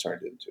that it's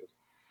turned into.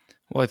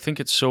 Well, I think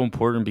it's so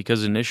important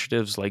because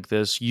initiatives like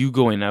this, you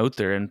going out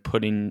there and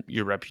putting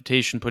your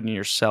reputation, putting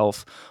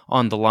yourself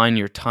on the line,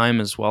 your time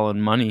as well,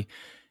 and money,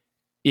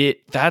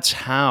 that's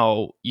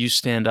how you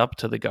stand up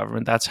to the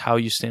government. That's how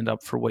you stand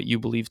up for what you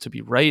believe to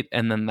be right.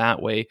 And then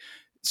that way,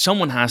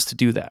 someone has to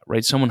do that,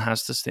 right? Someone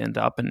has to stand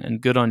up,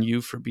 and good on you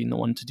for being the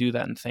one to do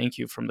that. And thank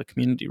you from the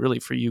community, really,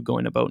 for you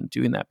going about and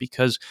doing that,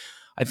 because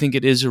I think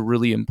it is a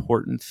really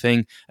important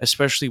thing,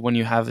 especially when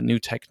you have a new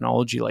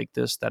technology like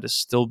this that is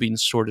still being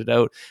sorted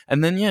out.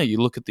 And then, yeah, you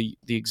look at the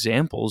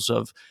examples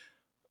of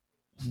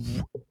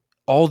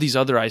all these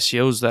other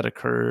ICOs that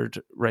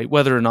occurred, right?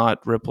 Whether or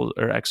not Ripple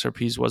or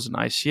XRPs was an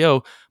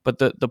ICO, but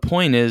the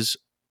point is,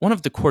 one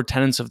of the core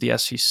tenets of the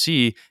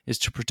SEC is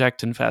to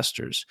protect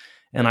investors.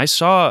 And I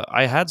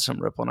had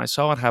some Ripple, and I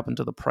saw what happened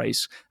to the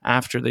price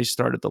after they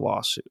started the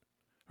lawsuit,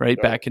 right?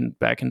 Right.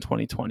 Back in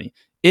 2020,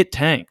 it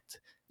tanked,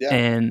 Yeah.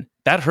 and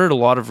that hurt a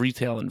lot of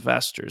retail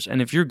investors.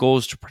 And if your goal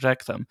is to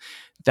protect them,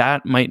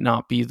 that might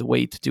not be the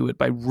way to do it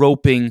by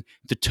roping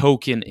the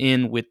token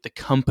in with the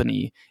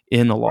company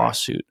in a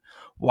lawsuit.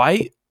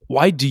 Why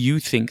do you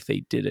think they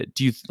did it?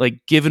 Do you,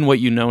 like, given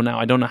what you know now,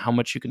 I don't know how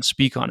much you can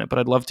speak on it, but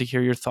I'd love to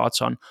hear your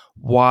thoughts on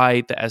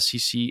why the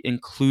SEC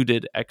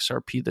included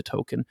XRP, the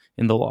token,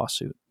 in the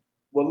lawsuit.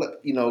 Well,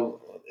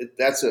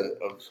 that's a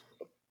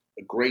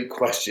great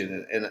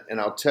question,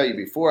 and I'll tell you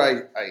before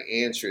I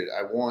answer it,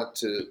 I want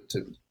to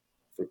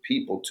for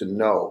people to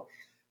know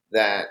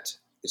that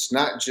it's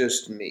not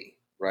just me,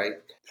 right?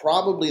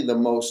 Probably the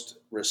most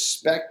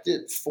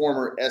respected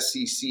former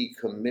SEC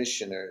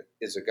commissioner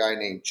is a guy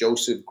named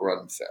Joseph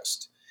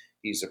Grunfest.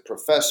 He's a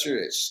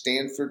professor at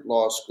Stanford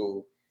Law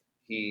School.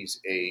 He's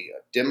a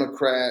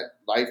Democrat,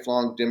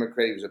 lifelong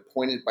Democrat. He was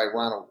appointed by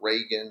Ronald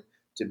Reagan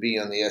to be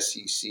on the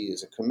SEC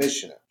as a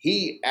commissioner.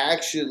 He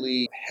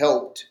actually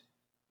helped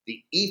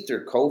the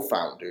Ether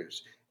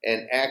co-founders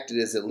and acted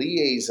as a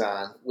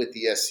liaison with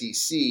the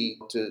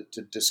SEC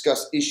to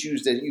discuss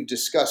issues that you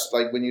discussed,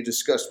 like when you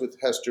discussed with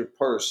Hester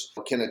Peirce,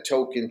 can a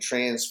token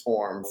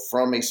transform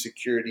from a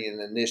security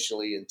and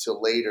initially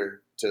until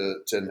later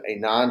to a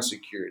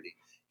non-security?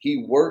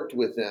 He worked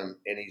with them,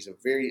 and he's a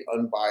very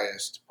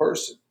unbiased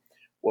person.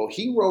 Well,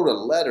 he wrote a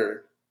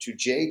letter to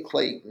Jay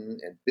Clayton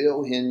and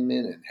Bill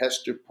Hinman and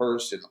Hester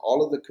Peirce and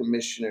all of the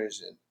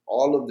commissioners and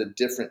all of the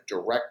different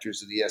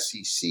directors of the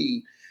SEC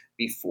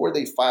before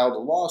they filed a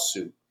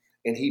lawsuit.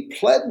 And he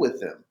pled with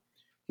them.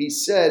 He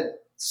said,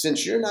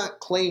 since you're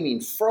not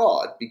claiming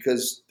fraud,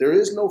 because there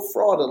is no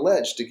fraud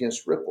alleged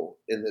against Ripple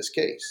in this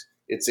case,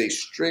 it's a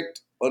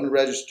strict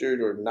unregistered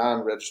or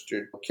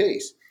non-registered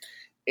case.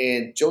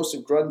 And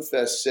Joseph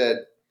Grunfest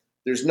said,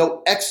 there's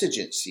no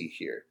exigency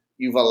here.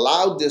 You've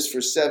allowed this for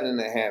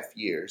 7.5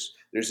 years.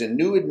 There's a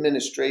new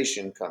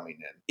administration coming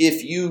in.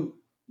 If you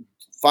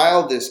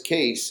file this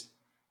case,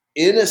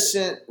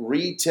 innocent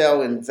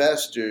retail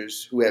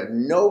investors who have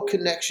no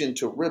connection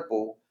to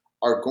Ripple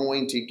are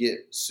going to get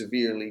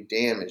severely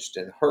damaged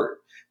and hurt.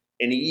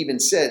 And he even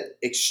said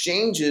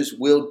exchanges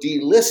will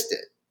delist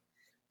it,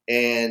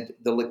 and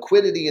the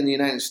liquidity in the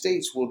United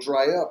States will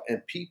dry up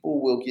and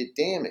people will get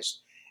damaged.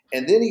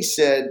 And then he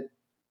said,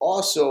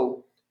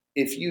 also,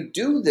 if you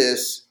do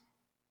this,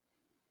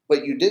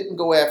 but you didn't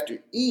go after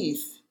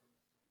ETH,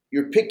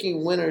 you're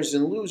picking winners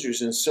and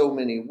losers in so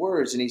many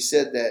words. And he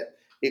said that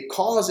it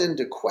calls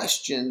into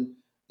question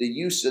the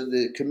use of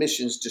the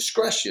commission's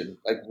discretion.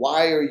 Like,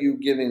 why are you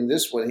giving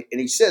this one? And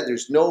he said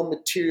there's no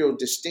material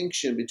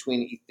distinction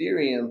between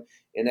Ethereum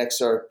and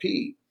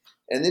XRP.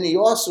 And then he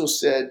also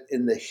said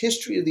in the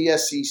history of the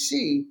SEC,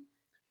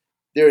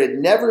 there had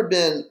never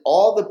been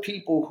all the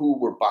people who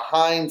were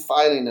behind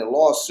filing a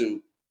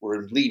lawsuit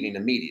were leaving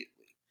immediately.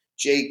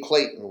 Jay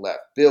Clayton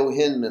left. Bill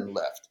Hinman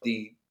left.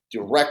 The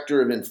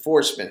director of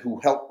enforcement who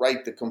helped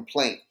write the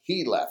complaint,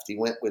 he left. He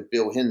went with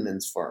Bill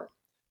Hinman's firm,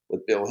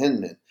 with Bill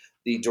Hinman.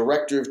 The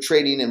director of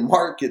trading and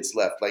markets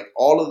left. Like,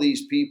 all of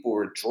these people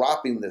were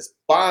dropping this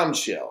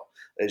bombshell,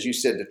 as you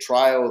said,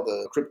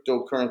 the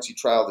cryptocurrency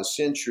trial of the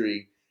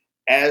century,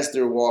 as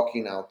they're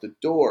walking out the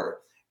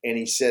door. And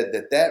he said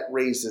that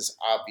raises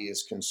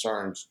obvious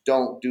concerns.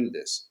 Don't do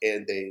this.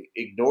 And they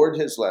ignored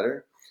his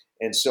letter.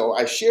 And so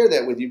I share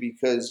that with you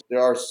because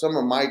there are some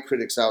of my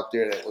critics out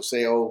there that will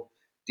say, oh,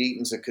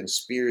 Deaton's a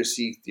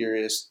conspiracy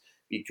theorist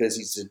because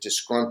he's a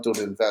disgruntled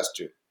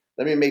investor.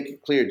 Let me make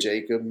it clear,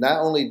 Jacob.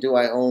 Not only do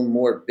I own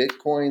more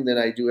Bitcoin than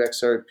I do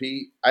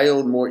XRP, I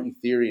own more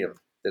Ethereum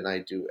than I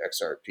do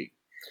XRP.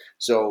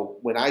 So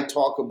when I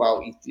talk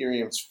about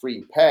Ethereum's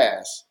free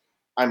pass,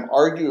 I'm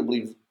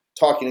arguably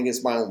talking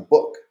against my own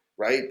book,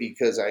 right?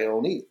 Because I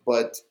own ETH.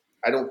 But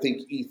I don't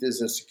think ETH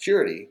is a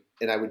security,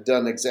 and I would have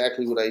done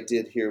exactly what I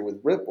did here with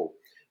Ripple.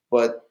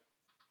 But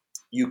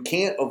you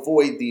can't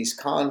avoid these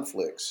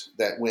conflicts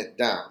that went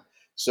down.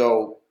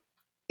 So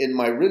in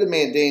my writ of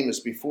mandamus,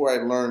 before I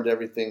learned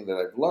everything that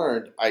I've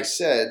learned, I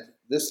said,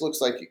 this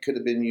looks like it could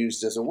have been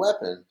used as a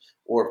weapon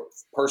or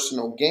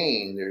personal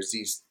gain. There's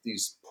these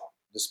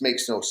this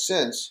makes no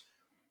sense.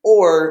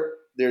 Or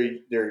they're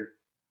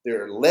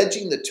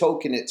alleging the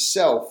token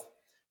itself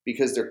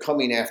because they're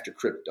coming after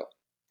crypto.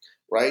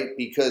 right?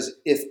 Because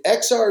if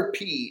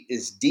XRP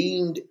is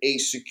deemed a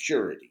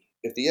security,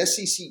 if the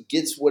SEC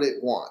gets what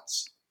it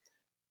wants,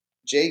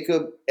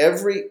 Jacob,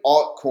 every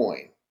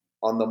altcoin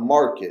on the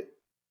market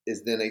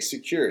is then a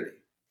security.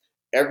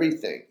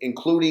 Everything,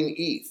 including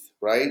ETH,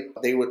 right?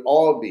 They would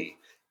all be,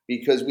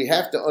 because we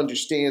have to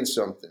understand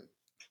something.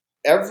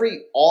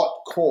 Every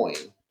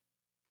altcoin,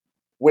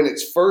 when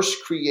it's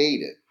first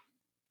created,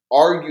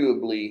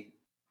 arguably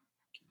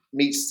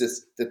meets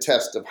the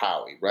test of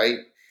Howey, right?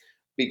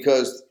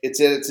 Because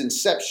it's at its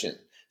inception.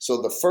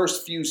 So the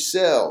first few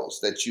cells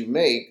that you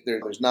make,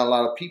 there's not a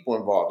lot of people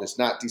involved. It's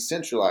not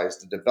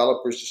decentralized. The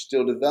developers are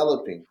still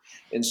developing.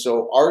 And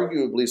so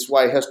arguably, it's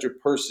why Hester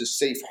Peirce's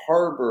safe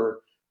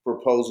harbor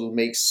proposal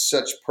makes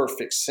such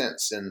perfect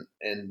sense. And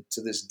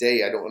to this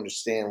day, I don't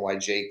understand why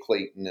Jay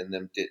Clayton and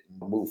them didn't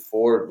move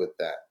forward with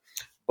that.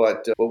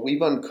 But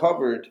we've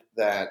uncovered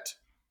that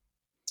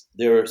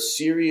there are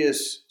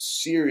serious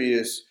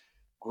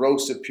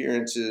gross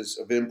appearances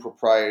of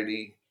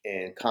impropriety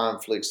and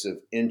conflicts of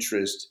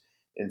interest.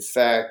 In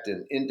fact,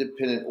 an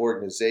independent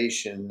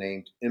organization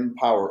named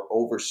Empower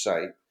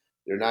Oversight,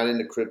 they're not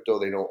into crypto,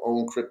 they don't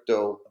own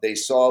crypto. They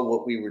saw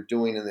what we were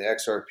doing in the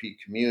XRP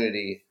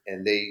community,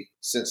 and they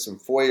sent some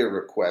FOIA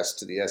requests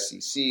to the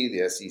SEC.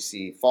 The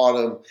SEC fought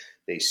them.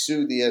 They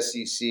sued the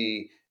SEC,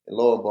 and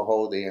lo and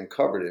behold, they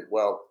uncovered it.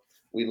 Well,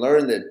 we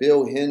learned that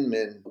Bill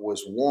Hinman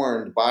was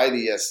warned by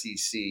the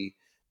SEC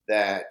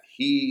that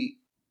he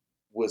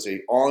was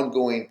an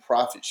ongoing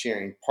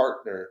profit-sharing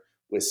partner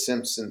with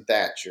Simpson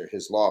Thacher,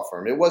 his law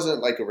firm. It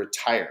wasn't like a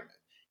retirement.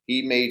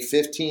 He made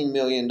 $15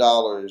 million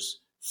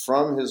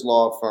from his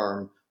law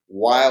firm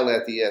while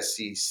at the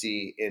SEC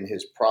in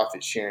his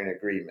profit-sharing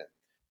agreement.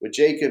 With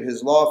Jacob,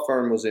 his law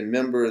firm was a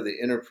member of the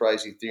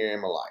Enterprise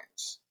Ethereum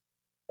Alliance,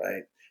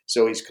 right?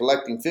 So he's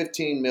collecting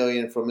 $15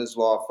 million from his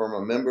law firm,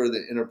 a member of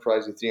the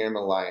Enterprise Ethereum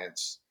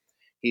Alliance.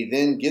 He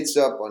then gets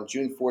up on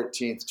June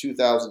 14th,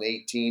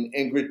 2018,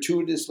 and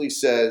gratuitously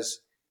says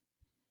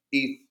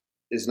ETH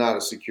is not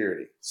a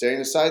security.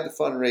 Setting aside the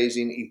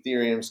fundraising,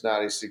 Ethereum's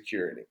not a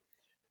security.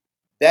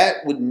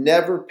 That would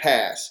never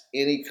pass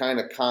any kind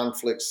of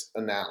conflicts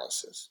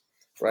analysis,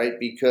 right?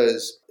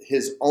 Because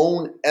his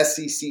own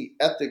SEC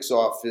ethics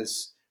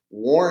office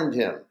warned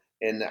him.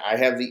 And I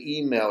have the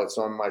email, it's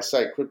on my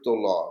site, Crypto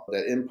Law,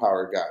 that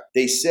Empower got.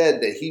 They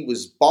said that he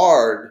was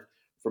barred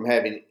from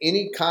having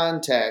any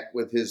contact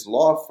with his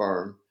law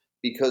firm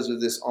because of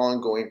this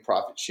ongoing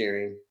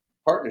profit-sharing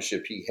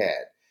partnership he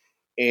had.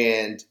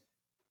 And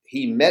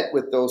he met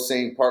with those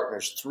same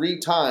partners 3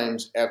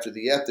 times after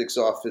the ethics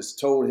office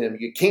told him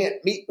you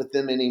can't meet with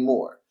them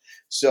anymore.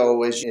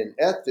 So as in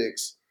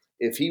ethics,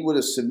 if he would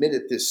have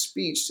submitted this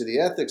speech to the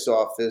ethics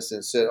office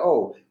and said,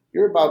 oh,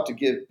 you're about to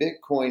give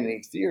Bitcoin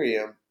and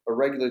Ethereum a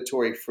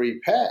regulatory free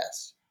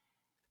pass,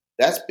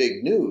 that's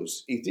big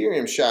news.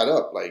 Ethereum shot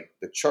up like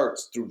the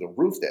charts through the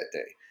roof that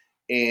day.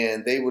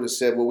 And they would have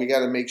said, well, we got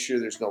to make sure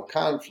there's no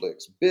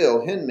conflicts.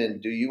 Bill Hinman,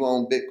 do you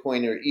own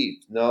Bitcoin or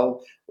ETH?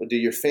 No. Well, do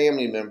your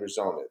family members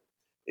own it?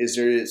 Is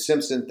there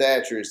Simpson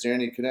Thacher? Is there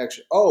any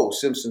connection? Oh,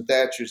 Simpson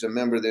Thacher is a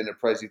member of the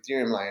Enterprise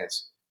Ethereum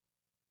Alliance.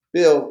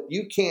 Bill,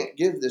 you can't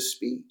give this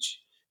speech.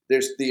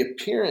 There's the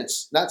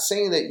appearance, not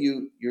saying that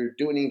you're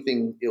doing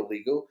anything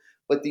illegal,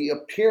 but the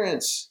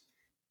appearance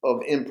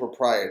of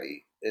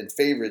impropriety and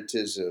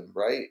favoritism,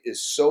 right,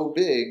 is so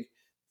big.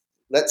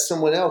 Let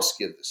someone else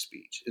give the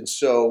speech. And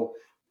so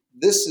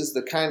this is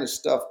the kind of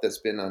stuff that's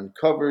been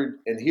uncovered.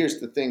 And here's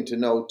the thing to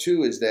know,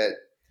 too, is that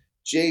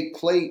Jay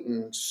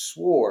Clayton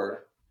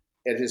swore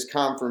at his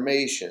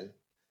confirmation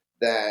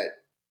that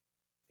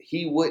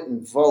he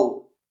wouldn't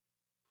vote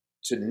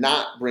to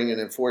not bring an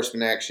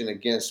enforcement action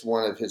against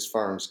one of his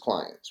firm's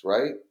clients,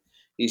 right?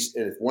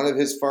 If one of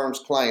his firm's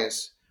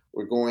clients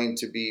were going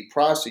to be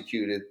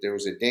prosecuted, there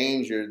was a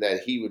danger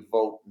that he would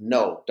vote,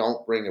 no,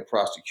 don't bring a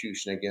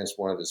prosecution against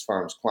one of his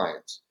firm's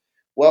clients.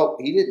 Well,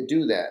 he didn't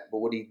do that. But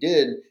what he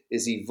did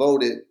is he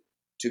voted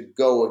to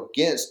go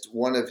against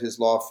one of his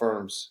law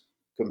firm's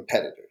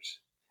competitors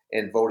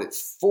and voted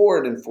for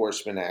an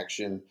enforcement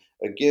action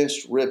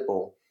against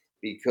Ripple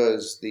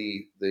because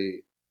the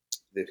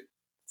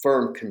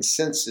firm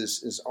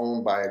Consensus is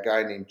owned by a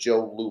guy named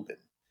Joe Lubin.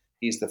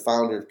 He's the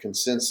founder of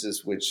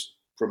Consensus, which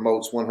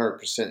promotes 100%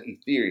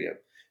 Ethereum.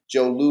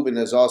 Joe Lubin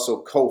is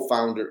also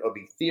co-founder of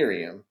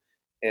Ethereum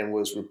and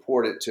was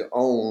reported to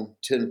own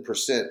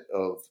 10%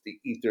 of the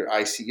Ether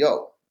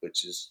ICO,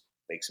 which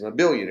makes him a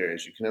billionaire,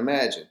 as you can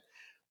imagine.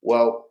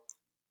 Well,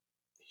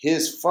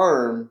 his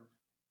firm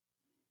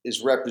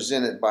is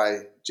represented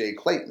by Jay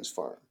Clayton's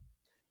firm.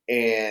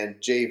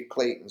 And Jay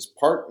Clayton's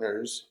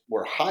partners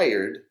were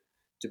hired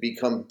to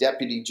become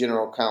deputy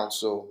general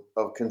counsel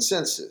of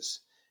Consensus.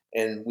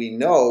 And we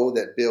know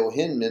that Bill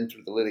Hinman,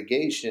 through the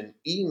litigation,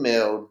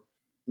 emailed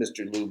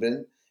Mr.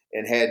 Lubin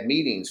and had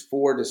meetings,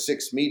 4 to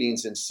 6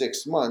 meetings in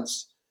 6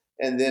 months.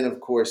 And then, of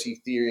course,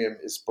 Ethereum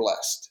is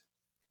blessed,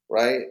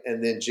 right?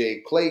 And then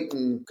Jay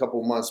Clayton, a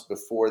couple months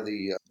before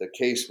the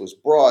case was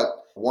brought,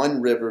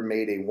 One River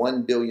made a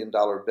 $1 billion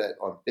bet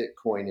on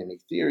Bitcoin and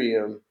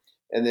Ethereum.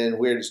 And then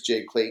where does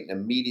Jay Clayton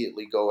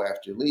immediately go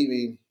after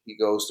leaving? he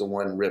goes to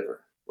One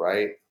River,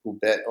 right, who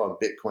bet on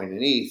Bitcoin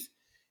and ETH.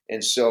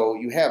 And so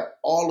you have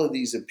all of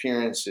these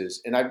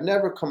appearances. And I've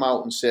never come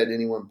out and said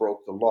anyone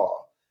broke the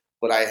law,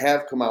 but I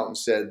have come out and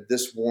said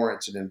this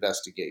warrants an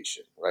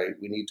investigation, right?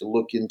 We need to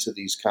look into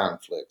these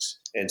conflicts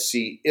and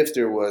see if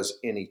there was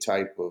any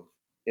type of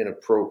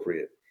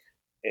inappropriate.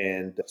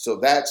 And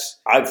so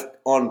I've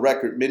on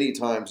record many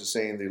times as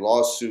saying the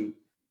lawsuit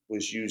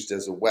was used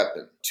as a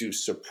weapon to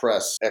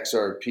suppress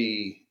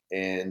XRP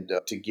and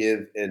to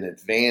give an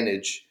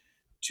advantage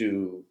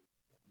to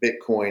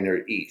Bitcoin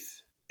or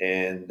ETH.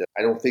 And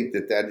I don't think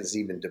that is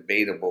even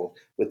debatable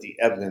with the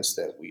evidence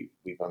that we've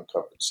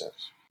uncovered since.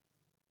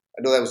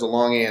 I know that was a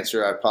long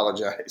answer. I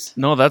apologize.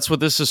 No, that's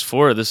what this is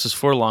for. This is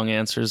for long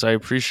answers. I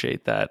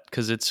appreciate that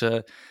because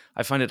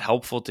I find it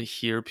helpful to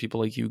hear people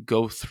like you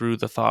go through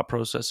the thought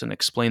process and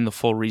explain the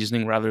full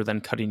reasoning rather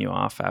than cutting you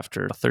off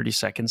after a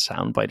 30-second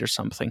soundbite or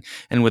something.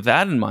 And with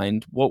that in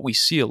mind, what we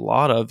see a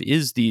lot of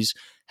is these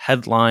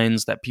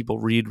headlines that people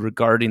read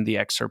regarding the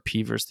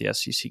XRP versus the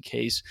SEC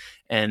case,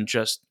 and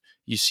just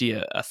you see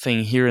a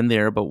thing here and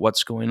there about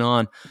what's going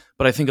on.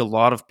 But I think a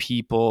lot of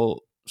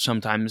people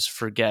sometimes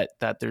forget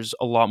that there's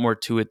a lot more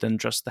to it than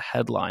just the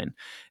headline.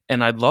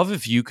 And I'd love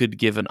if you could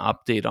give an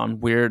update on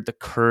where the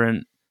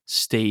current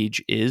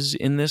stage is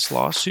in this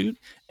lawsuit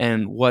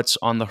and what's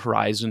on the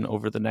horizon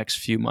over the next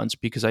few months,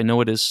 because I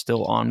know it is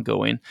still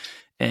ongoing.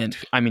 And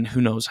I mean,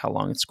 who knows how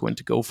long it's going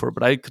to go for,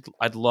 but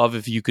I'd love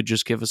if you could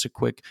just give us a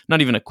quick,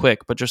 not even a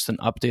quick, but just an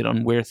update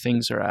on where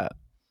things are at.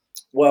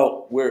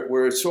 Well,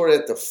 we're sort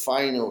of at the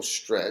final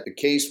stretch. The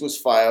case was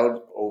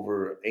filed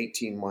over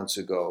 18 months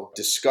ago.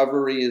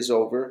 Discovery is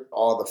over.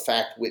 All the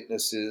fact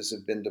witnesses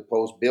have been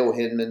deposed. Bill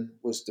Hinman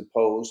was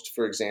deposed,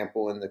 for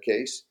example, in the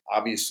case.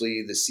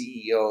 Obviously, the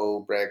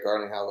CEO, Brad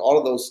Garlinghouse, all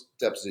of those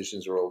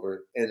depositions are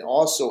over. And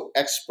also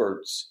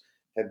experts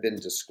have been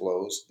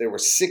disclosed. There were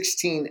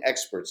 16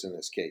 experts in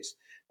this case.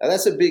 Now,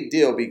 that's a big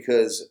deal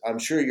because I'm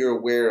sure you're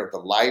aware of the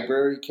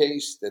library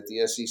case that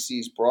the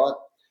SEC's brought.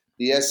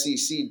 The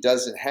SEC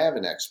doesn't have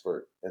an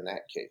expert in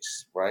that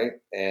case, right?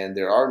 And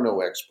there are no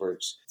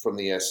experts from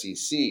the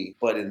SEC.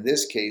 But in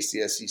this case,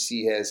 the SEC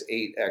has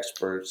 8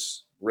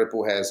 experts.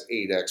 Ripple has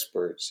 8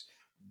 experts.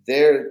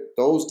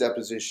 Those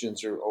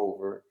depositions are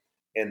over,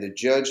 and the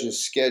judge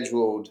has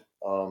scheduled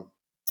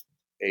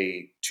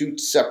 2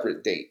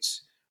 separate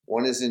dates.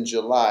 One is in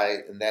July,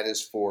 and that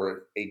is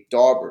for a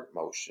Daubert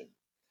motion,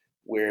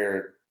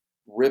 where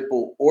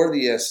Ripple or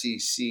the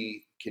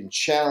SEC can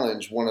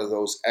challenge one of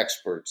those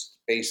experts,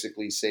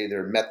 basically say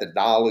their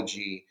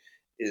methodology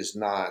is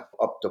not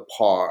up to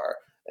par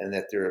and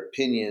that their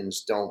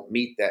opinions don't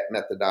meet that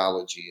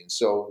methodology. And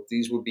so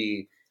these would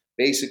be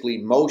basically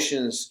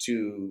motions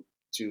to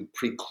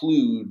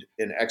preclude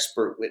an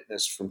expert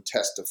witness from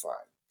testifying.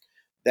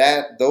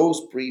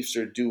 Those briefs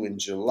are due in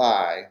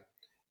July,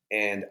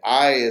 and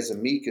I, as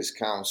amicus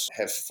counsel,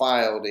 have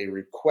filed a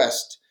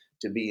request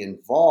to be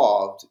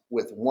involved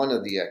with one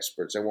of the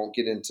experts. I won't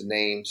get into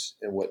names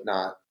and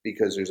whatnot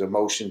because there's a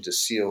motion to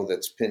seal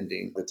that's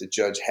pending that the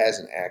judge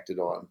hasn't acted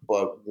on.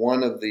 But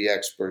one of the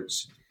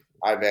experts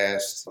I've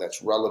asked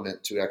that's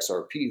relevant to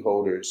XRP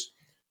holders,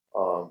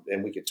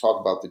 and we could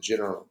talk about the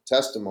general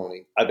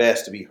testimony, I've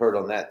asked to be heard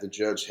on that. The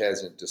judge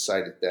hasn't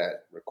decided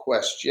that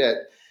request yet.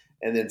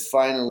 And then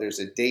finally, there's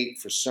a date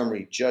for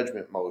summary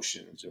judgment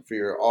motions. And for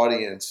your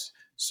audience,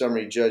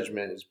 summary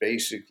judgment is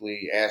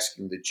basically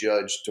asking the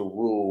judge to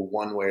rule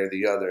one way or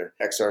the other.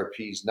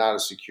 XRP is not a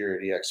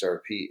security.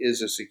 XRP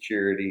is a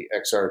security.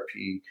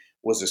 XRP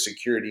was a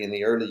security in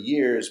the early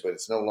years, but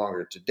it's no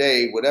longer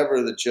today.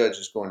 Whatever the judge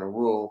is going to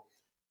rule.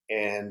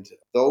 And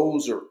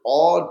those are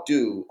all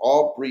due,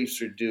 all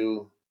briefs are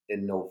due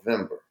in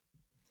November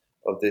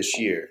of this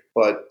year.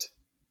 But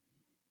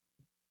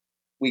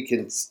we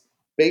can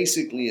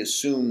basically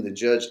assume the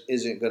judge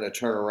isn't going to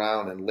turn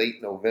around in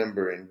late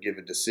November and give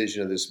a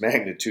decision of this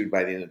magnitude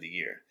by the end of the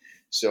year.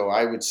 So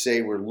I would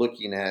say we're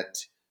looking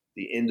at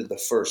the end of the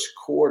first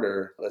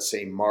quarter, let's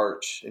say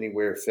March,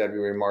 anywhere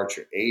February, March,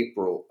 or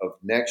April of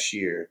next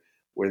year,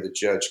 where the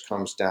judge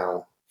comes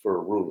down for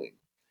a ruling.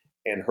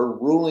 And her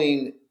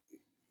ruling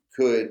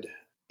could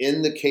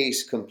end the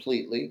case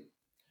completely,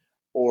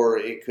 or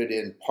it could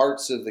end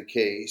parts of the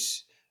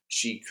case.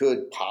 She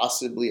could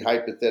possibly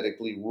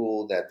hypothetically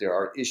rule that there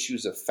are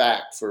issues of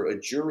fact for a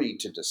jury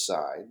to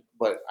decide.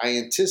 But I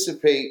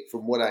anticipate,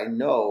 from what I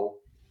know,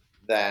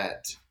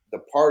 that the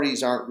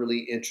parties aren't really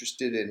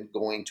interested in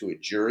going to a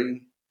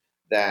jury,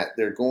 that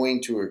they're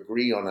going to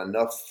agree on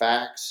enough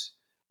facts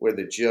where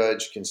the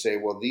judge can say,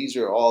 well, these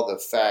are all the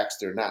facts,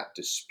 they're not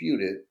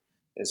disputed.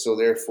 And so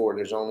therefore,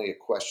 there's only a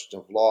question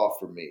of law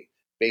for me.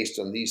 Based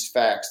on these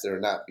facts that are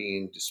not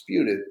being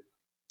disputed,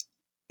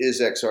 is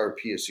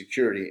XRP a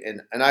security?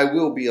 And I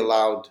will be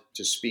allowed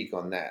to speak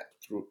on that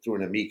through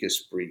an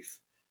amicus brief.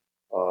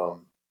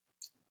 And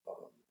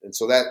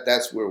so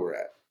that's where we're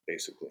at,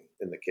 basically,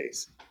 in the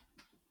case.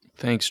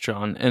 Thanks,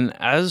 John. And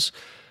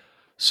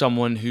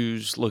someone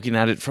who's looking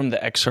at it from the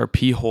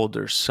XRP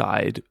holder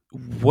side,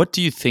 what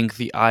do you think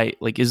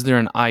is there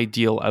an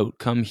ideal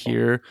outcome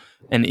here,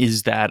 and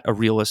is that a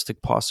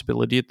realistic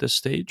possibility at this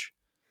stage?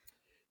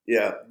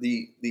 Yeah,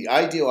 the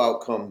ideal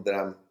outcome that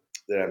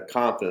I'm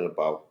confident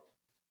about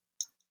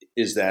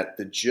is that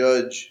the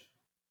judge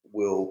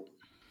will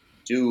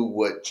do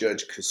what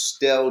Judge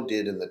Castell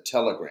did in the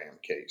Telegram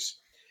case,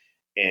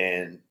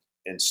 and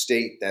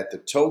state that the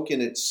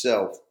token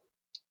itself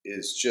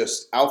is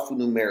just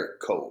alphanumeric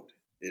code.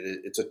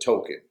 It's a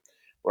token,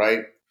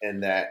 right?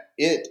 And that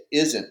it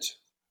isn't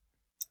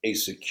a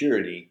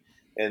security,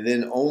 and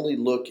then only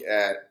look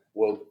at,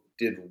 well,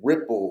 did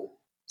Ripple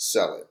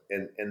sell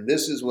it? And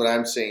this is what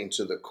I'm saying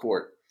to the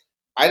court.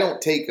 I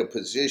don't take a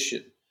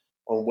position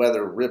on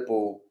whether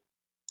Ripple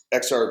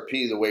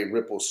XRP, the way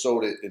Ripple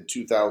sold it in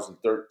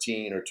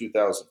 2013 or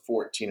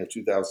 2014 or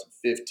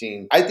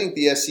 2015. I think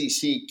the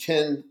SEC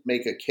can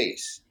make a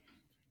case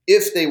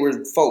if they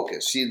were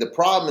focused. See, the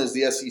problem is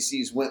the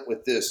SEC's went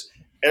with this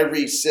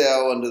every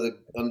cell under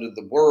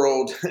the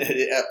world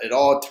at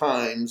all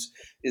times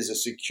is a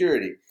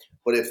security.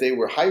 But if they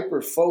were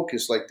hyper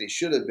focused like they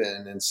should have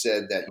been and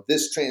said that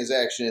this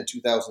transaction in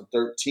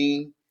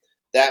 2013,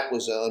 that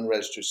was an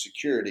unregistered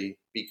security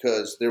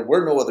because there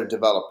were no other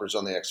developers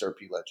on the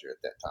XRP ledger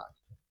at that time.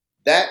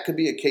 That could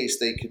be a case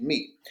they could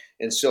meet.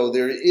 And so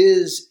there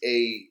is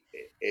a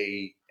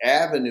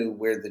avenue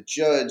where the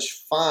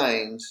judge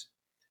finds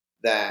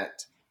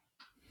that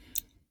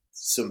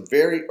some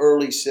very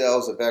early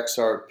sales of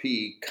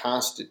XRP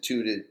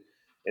constituted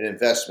an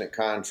investment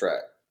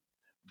contract.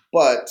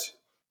 But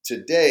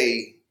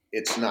today,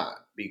 it's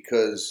not,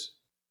 because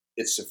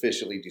it's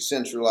sufficiently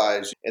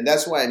decentralized. And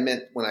that's why I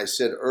meant when I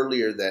said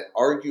earlier that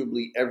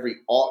arguably every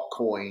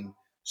altcoin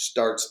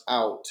starts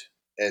out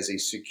as a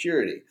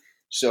security.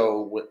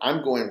 So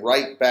I'm going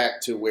right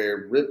back to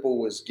where Ripple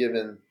was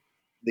gifted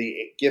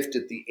the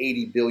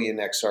 80 billion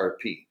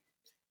XRP.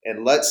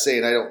 And let's say,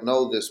 and I don't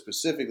know this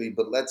specifically,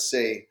 but let's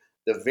say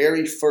the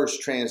very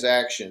first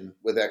transaction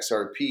with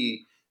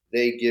XRP,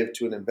 they give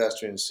to an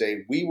investor and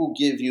say, we will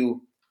give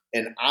you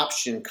an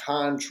option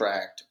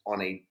contract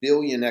on a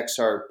billion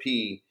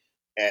XRP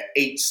at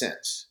 8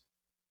 cents,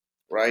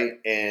 right?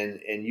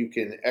 And you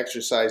can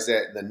exercise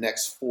that in the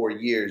next 4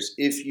 years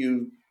if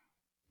you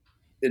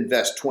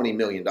invest $20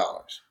 million.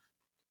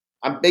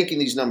 I'm making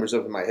these numbers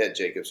up in my head,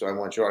 Jacob, so I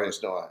want your audience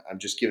to know I'm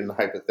just giving the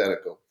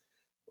hypothetical.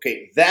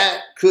 Okay,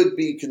 that could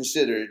be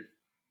considered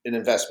an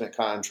investment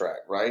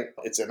contract, right?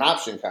 It's an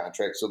option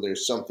contract, so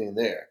there's something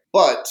there.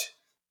 But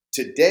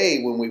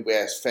today, when we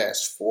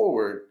fast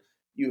forward,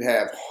 you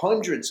have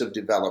hundreds of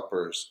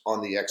developers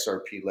on the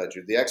XRP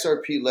ledger. The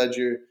XRP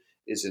ledger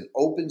is an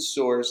open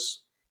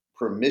source,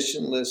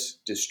 permissionless,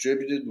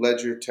 distributed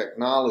ledger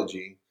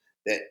technology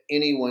that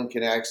anyone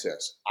can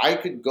access. I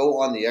could go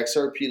on the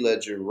XRP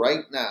ledger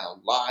right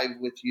now, live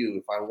with you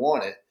if I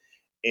want it,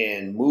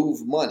 and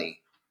move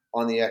money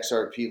on the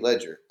XRP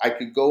ledger. I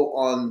could go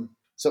on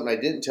something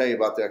I didn't tell you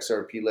about the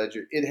XRP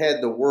ledger. It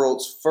had the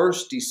world's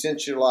first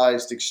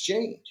decentralized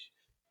exchange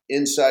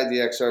inside the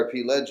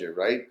XRP ledger,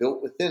 right?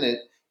 Built within it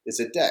is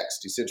a DEX,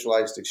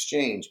 decentralized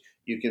exchange.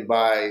 You can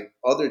buy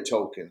other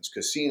tokens,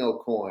 Casino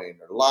Coin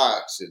or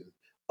LOX, and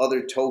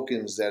other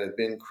tokens that have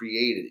been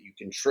created. You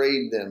can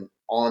trade them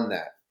on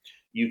that.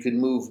 You can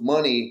move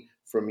money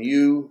from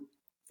your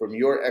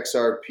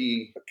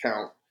XRP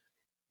account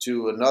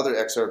to another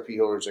XRP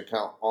holder's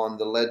account on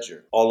the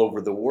ledger all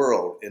over the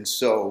world. And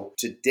so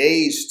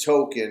today's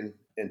token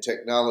and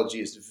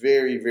technology is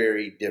very,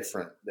 very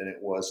different than it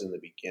was in the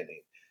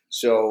beginning.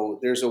 So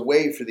there's a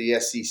way for the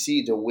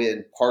SEC to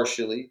win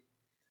partially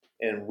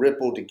and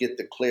Ripple to get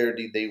the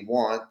clarity they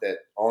want that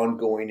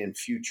ongoing and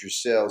future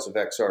sales of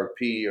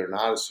XRP are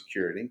not a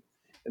security.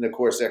 And of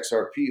course,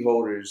 XRP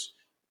holders,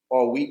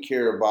 all we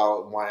care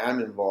about and why I'm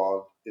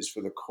involved is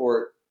for the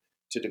court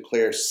to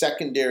declare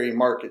secondary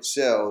market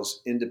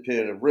sales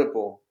independent of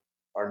Ripple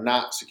are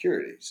not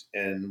securities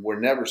and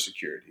were never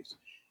securities.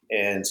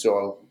 And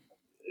so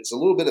it's a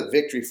little bit of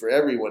victory for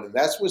everyone. And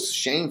that's what's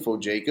shameful,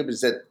 Jacob,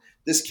 is that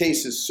this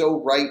case is so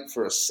ripe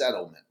for a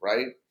settlement,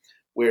 right?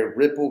 Where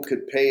Ripple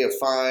could pay a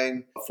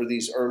fine for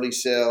these early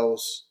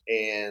sales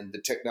and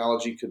the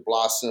technology could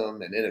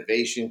blossom and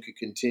innovation could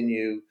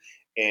continue.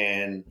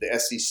 And the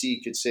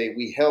SEC could say,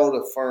 we held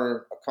a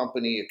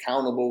company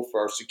accountable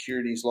for our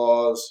securities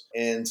laws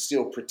and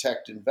still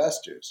protect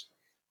investors.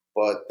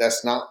 But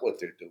that's not what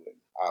they're doing,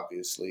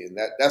 obviously. And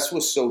that's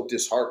what's so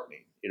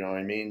disheartening. You know what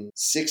I mean?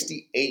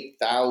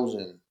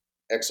 68,000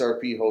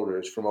 XRP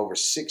holders from over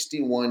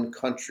 61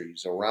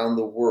 countries around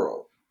the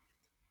world.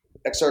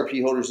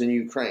 XRP holders in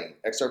Ukraine,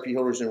 XRP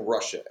holders in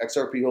Russia,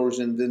 XRP holders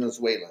in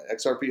Venezuela,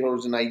 XRP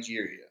holders in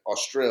Nigeria,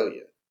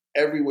 Australia,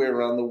 everywhere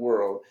around the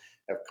world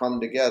have come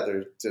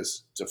together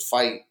to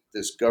fight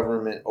this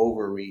government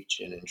overreach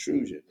and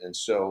intrusion. And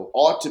so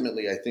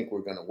ultimately, I think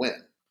we're going to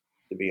win,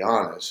 to be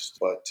honest,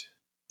 but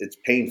it's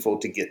painful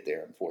to get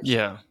there, unfortunately.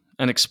 Yeah,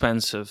 and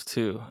expensive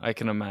too, I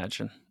can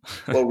imagine.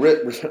 Well,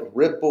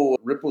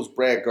 Ripple's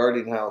Brad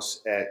Garlinghouse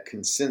at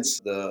Consensus,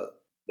 the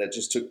that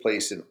just took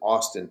place in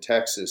Austin,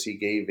 Texas. He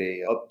gave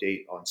a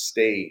update on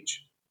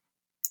stage,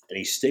 and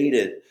he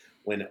stated,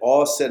 when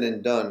all said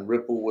and done,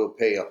 Ripple will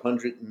pay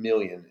 $100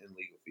 million in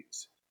legal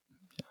fees.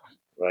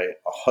 Right,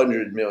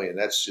 $100 million.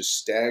 That's just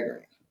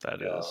staggering.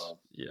 That is,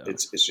 yeah.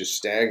 It's just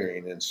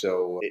staggering, and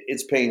so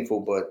it's painful,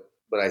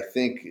 but I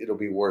think it'll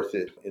be worth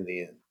it in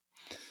the end.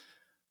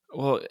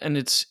 Well, and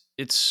it's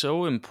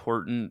so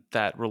important,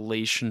 that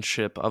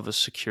relationship of a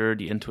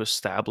security, and to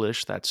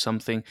establish that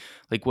something,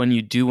 like when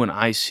you do an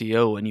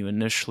ICO and you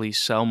initially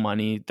sell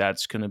money,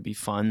 that's going to be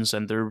funds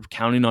and they're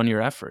counting on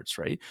your efforts,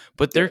 right?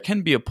 But there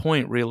can be a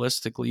point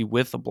realistically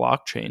with a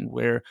blockchain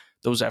where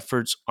those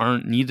efforts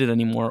aren't needed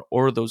anymore,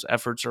 or those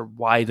efforts are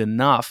wide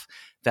enough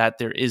that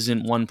there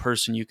isn't one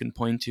person you can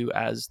point to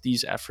as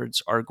these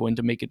efforts are going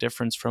to make a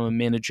difference from a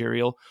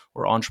managerial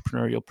or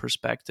entrepreneurial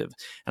perspective.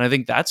 And I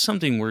think that's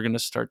something we're going to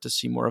start to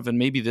see more of. And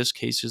maybe this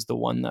case is the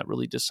one that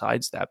really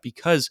decides that,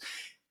 because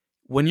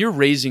when you're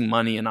raising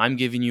money and I'm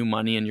giving you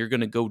money and you're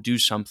going to go do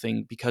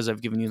something because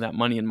I've given you that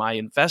money, and my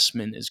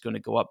investment is going to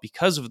go up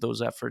because of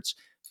those efforts,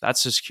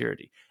 that's the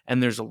security.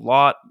 And there's a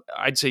lot,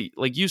 I'd say,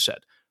 like you said,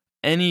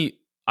 any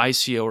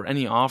ICO or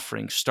any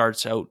offering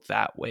starts out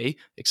that way,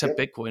 except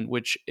Bitcoin,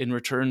 which in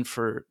return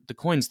for the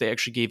coins, they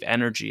actually gave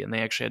energy and they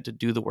actually had to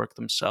do the work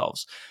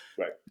themselves.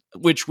 Right.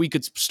 Which we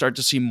could start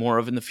to see more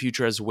of in the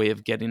future as a way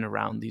of getting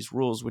around these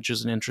rules, which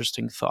is an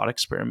interesting thought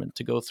experiment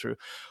to go through.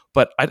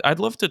 But I'd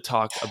love to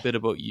talk a bit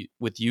about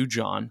you,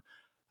 John,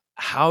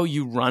 how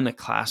you run a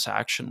class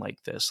action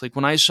like this. Like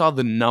when I saw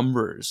the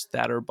numbers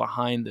that are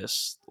behind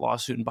this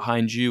lawsuit and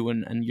behind you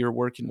and you're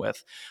working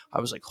with, I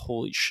was like,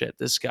 holy shit,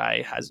 this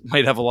guy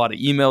might have a lot of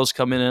emails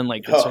coming in.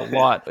 Like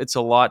it's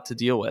a lot to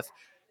deal with.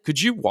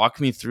 Could you walk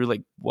me through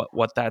like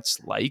what that's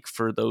like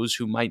for those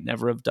who might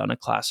never have done a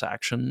class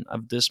action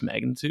of this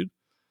magnitude?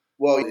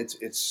 Well,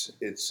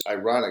 it's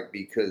ironic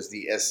because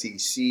the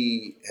SEC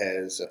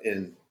has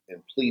in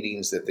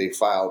pleadings that they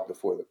filed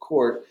before the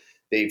court,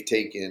 they've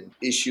taken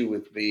issue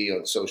with me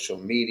on social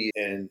media,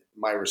 and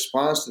my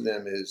response to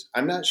them is,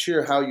 I'm not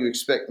sure how you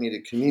expect me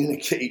to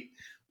communicate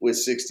with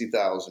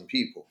 60,000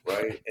 people,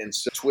 right? And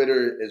so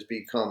Twitter has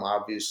become,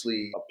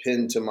 obviously, a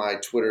pin to my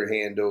Twitter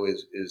handle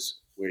is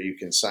where you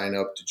can sign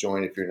up to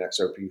join if you're an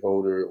XRP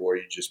holder or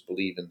you just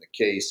believe in the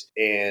case.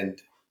 And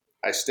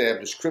I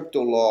established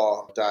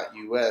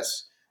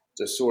cryptolaw.us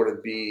to sort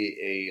of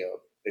be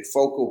a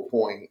focal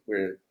point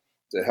where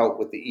to help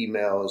with the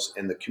emails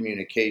and the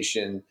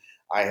communication.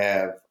 I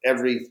have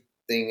everything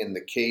in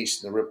the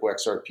case, in the Ripple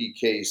XRP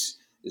case,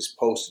 is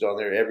posted on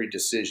there. Every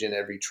decision,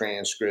 every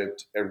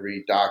transcript,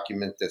 every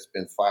document that's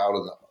been filed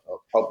in the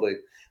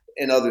public,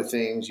 and other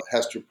things,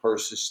 Hester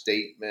Peirce's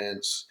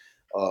statements,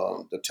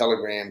 the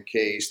Telegram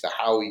case, the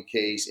Howey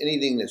case,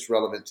 anything that's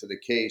relevant to the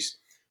case,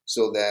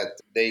 so that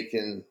they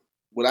can.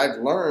 What I've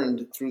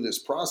learned through this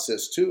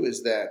process too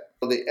is that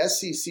the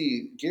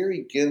SEC,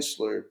 Gary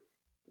Gensler,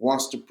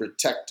 wants to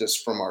protect us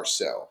from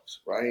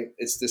ourselves, right?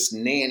 It's this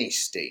nanny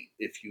state,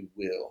 if you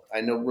will.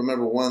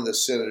 Remember one of the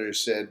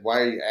senators said, why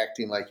are you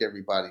acting like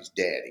everybody's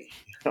daddy?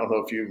 I don't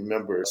know if you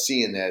remember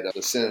seeing that,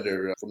 the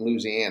senator from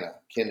Louisiana,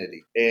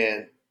 Kennedy.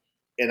 And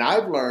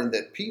I've learned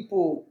that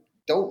people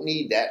don't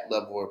need that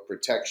level of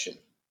protection.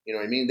 You know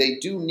what I mean? They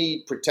do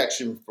need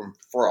protection from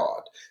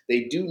fraud.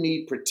 They do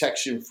need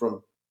protection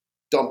from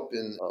pump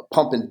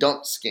and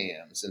dump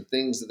scams and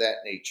things of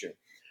that nature.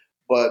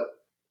 But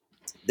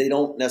they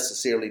don't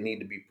necessarily need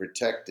to be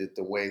protected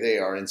the way they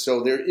are. And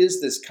so there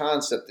is this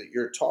concept that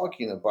you're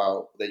talking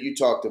about, that you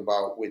talked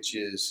about, which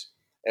is,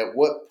 at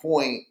what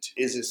point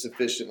is it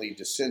sufficiently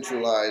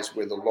decentralized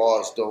where the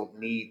laws don't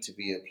need to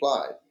be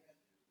applied?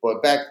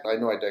 But I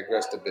know I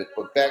digressed a bit,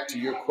 but back to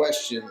your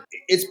question,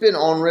 it's been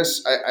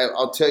onerous.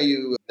 I'll tell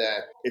you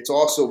that it's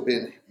also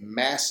been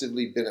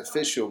massively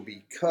beneficial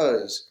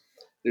because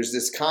there's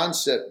this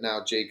concept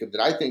now, Jacob,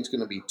 that I think is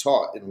going to be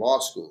taught in law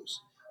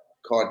schools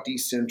called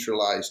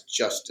decentralized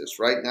justice,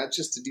 right? Not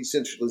just the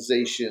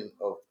decentralization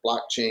of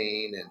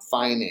blockchain and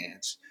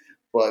finance,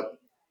 but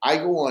I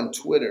go on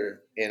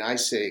Twitter and I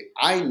say,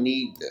 I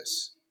need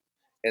this.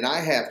 And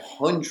I have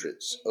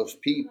hundreds of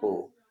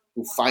people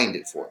who find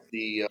it for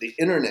me. The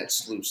internet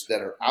sleuths that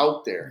are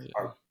out there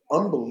are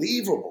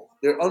unbelievable.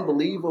 They're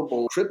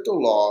unbelievable. Crypto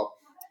law,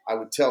 I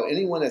would tell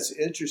anyone that's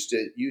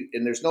interested,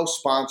 and there's no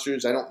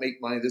sponsors. I don't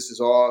make money. This is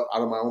all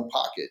out of my own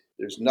pocket.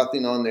 There's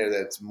nothing on there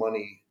that's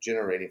money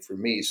generating for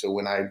me. So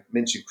when I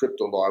mention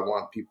crypto law, I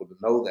want people to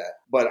know that.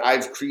 But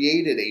I've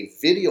created a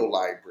video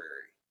library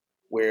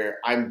where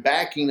I'm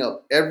backing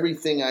up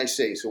everything I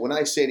say. So when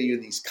I say to you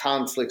these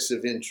conflicts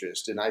of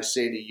interest and I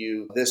say to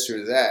you this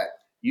or that,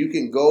 you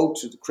can go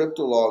to the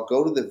crypto law,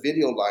 go to the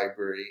video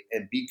library,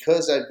 and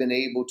because I've been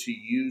able to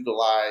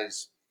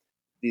utilize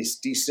this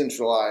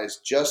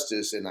decentralized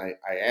justice and I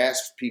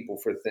ask people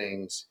for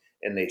things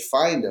and they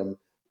find them,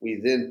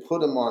 we then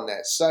put them on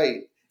that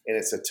site, and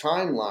it's a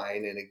timeline,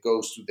 and it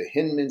goes through the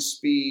Hinman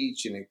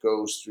speech, and it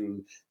goes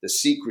through the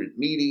secret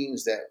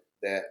meetings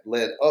that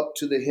led up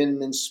to the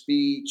Hinman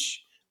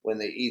speech, when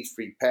the eighth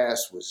free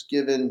pass was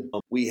given.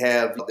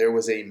 There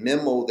was a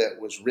memo that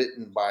was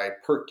written by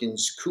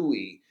Perkins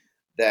Coie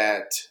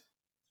that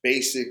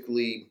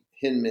basically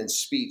Hinman's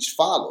speech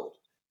followed.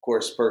 Of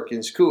course,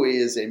 Perkins Coie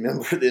is a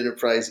member of the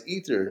Enterprise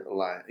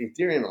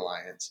Ethereum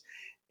Alliance.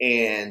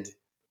 And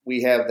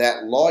we have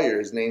that lawyer,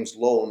 his name's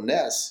Lowell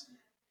Ness.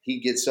 He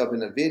gets up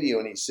in a video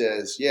and he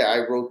says, yeah,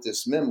 I wrote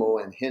this memo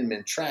and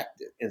Hinman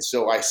tracked it. And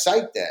so I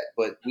cite that,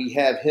 but we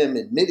have him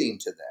admitting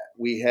to that.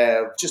 We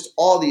have just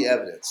all the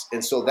evidence.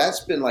 And so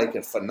that's been like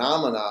a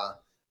phenomena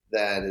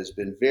that has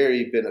been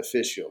very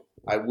beneficial.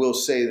 I will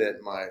say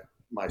that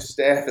my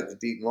staff at the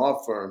Deaton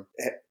Law Firm,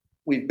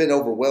 we've been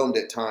overwhelmed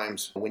at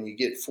times when you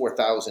get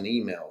 4,000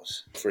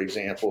 emails, for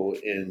example,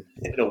 in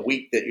a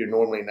week that you're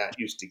normally not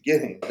used to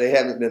getting. They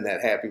haven't been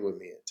that happy with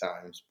me at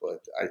times,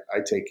 but I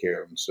take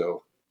care of them.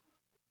 So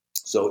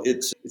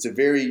it's a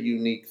very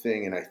unique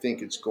thing, and I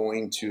think it's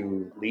going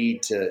to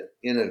lead to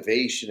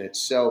innovation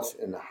itself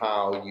in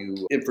how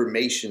you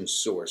information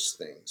source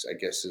things, I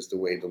guess is the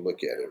way to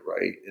look at it,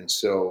 right? And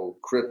so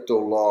crypto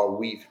law,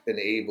 we've been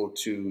able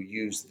to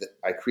use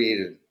I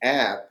created an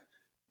app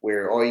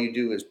where all you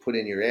do is put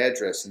in your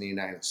address in the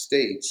United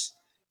States,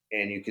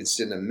 and you can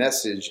send a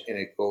message, and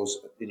it goes,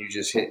 and you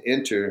just hit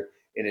enter,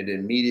 and it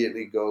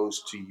immediately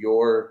goes to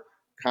your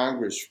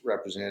Congress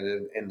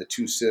representative and the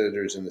 2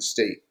 senators in the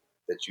state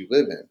that you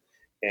live in.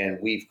 And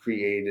we've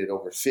created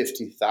over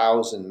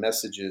 50,000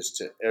 messages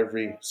to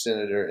every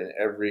senator and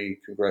every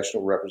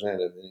congressional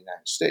representative in the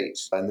United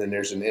States. And then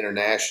there's an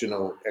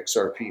international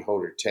XRP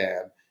holder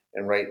tab.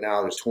 And right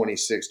now there's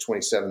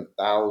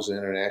 27,000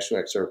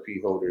 international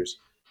XRP holders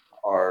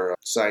are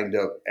signed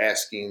up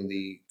asking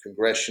the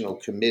congressional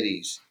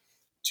committees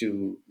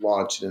to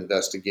launch an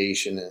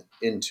investigation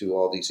into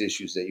all these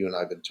issues that you and I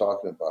have been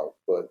talking about.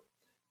 But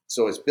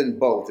so it's been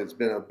both. It's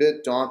been a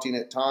bit daunting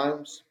at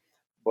times,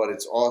 but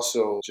it's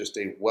also just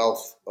a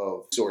wealth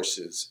of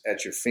sources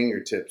at your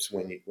fingertips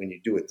when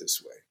you do it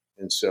this way.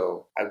 And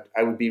so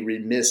I would be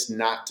remiss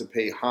not to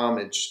pay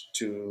homage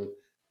to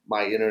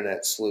my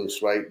internet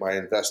sleuths, right? My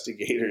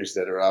investigators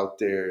that are out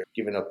there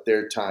giving up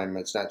their time.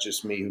 It's not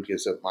just me who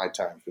gives up my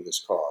time for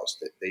this cause,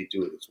 that they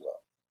do it as well.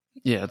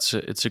 Yeah,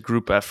 it's a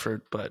group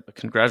effort, but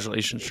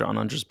congratulations, John,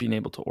 on just being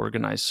able to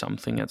organize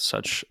something at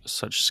such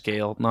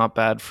scale. Not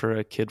bad for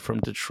a kid from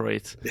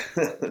Detroit.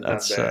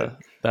 Not bad.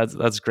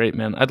 That's great,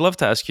 man. I'd love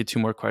to ask you 2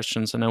 more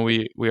questions. I know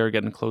we are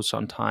getting close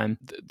on time.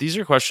 These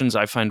are questions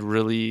I find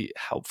really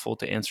helpful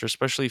to answer,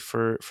 especially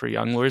for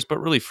young lawyers, but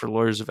really for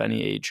lawyers of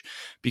any age,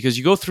 because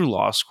you go through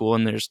law school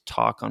and there's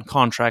talk on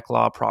contract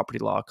law, property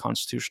law,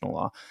 constitutional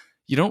law.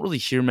 You don't really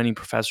hear many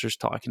professors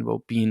talking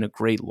about being a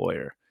great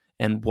lawyer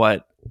and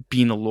what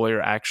being a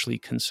lawyer actually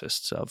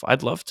consists of.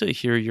 I'd love to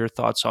hear your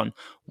thoughts on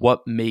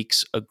what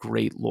makes a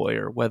great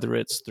lawyer, whether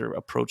it's their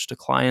approach to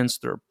clients,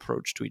 their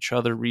approach to each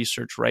other,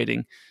 research,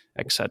 writing,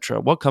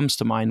 etc. What comes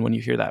to mind when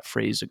you hear that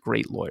phrase, a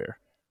great lawyer?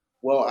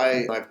 Well,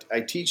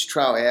 I teach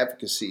trial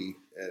advocacy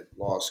at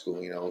law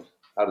school,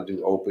 how to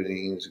do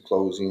openings and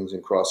closings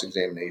and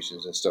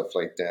cross-examinations and stuff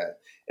like that.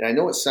 And I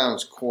know it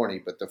sounds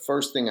corny, but the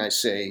first thing I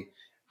say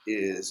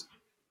is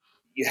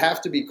you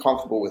have to be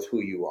comfortable with who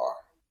you are.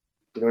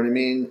 You know what I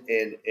mean?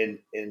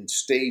 And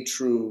stay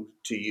true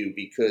to you,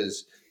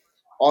 because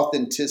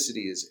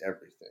authenticity is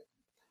everything.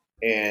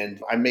 And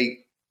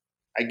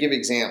I give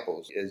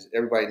examples. As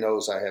everybody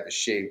knows, I have a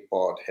shaved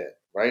bald head,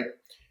 right?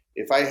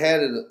 If I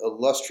had an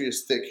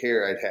illustrious thick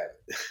hair, I'd have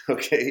it.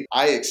 Okay.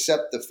 I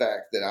accept the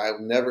fact that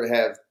I'll never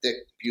have thick,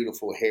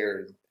 beautiful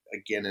hair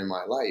again in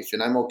my life.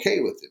 And I'm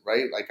okay with it,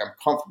 right? Like, I'm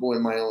comfortable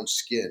in my own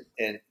skin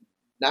and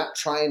not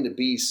trying to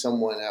be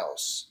someone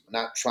else,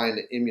 not trying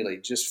to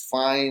emulate. Just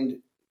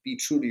be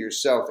true to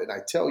yourself. And I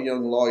tell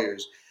young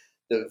lawyers,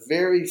 the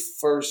very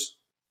first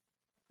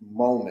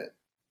moment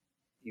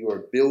you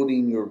are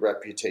building your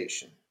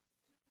reputation,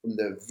 from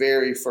the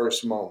very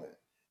first moment.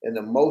 And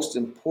the most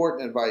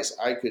important advice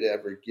I could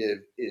ever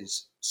give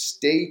is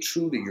stay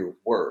true to your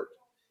word.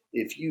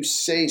 If you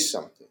say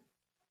something,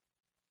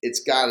 it's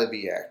got to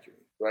be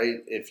accurate, right?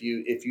 If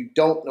you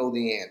don't know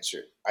the answer,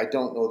 I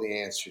don't know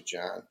the answer,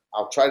 John.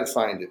 I'll try to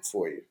find it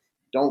for you.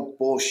 Don't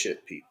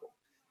bullshit people.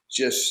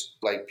 Just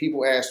like,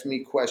 people ask me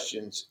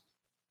questions,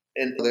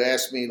 and they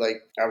asked me, like,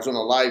 I was on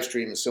a live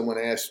stream and someone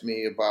asked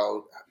me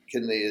about,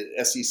 can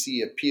the SEC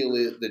appeal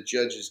the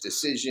judge's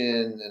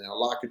decision and a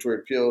locatory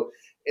appeal?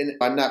 And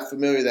I'm not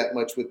familiar that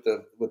much with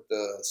the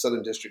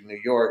Southern District of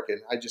New York.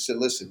 And I just said,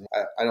 listen,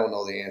 I don't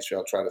know the answer.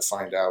 I'll try to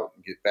find out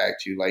and get back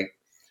to you. Like,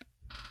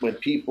 when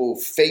people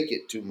fake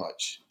it too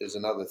much is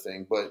another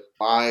thing. But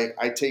I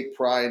take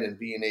pride in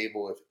being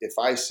able, if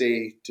I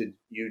say to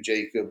you,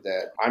 Jacob,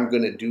 that I'm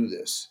going to do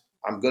this,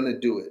 I'm going to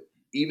do it,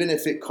 even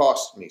if it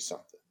costs me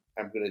something.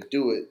 I'm going to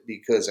do it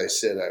because I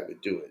said I would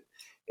do it.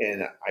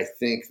 And I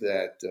think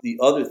that the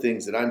other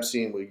things that I'm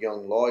seeing with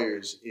young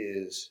lawyers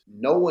is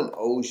no one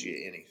owes you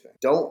anything.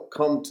 Don't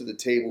come to the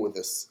table with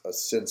a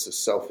sense of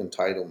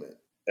self-entitlement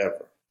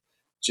ever.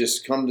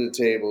 Just come to the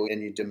table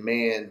and you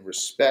demand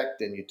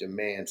respect and you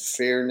demand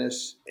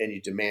fairness and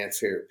you demand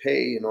fair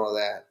pay and all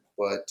that.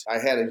 But I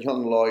had a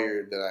young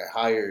lawyer that I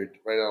hired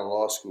right out of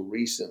law school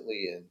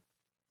recently,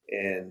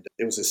 and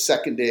it was his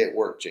second day at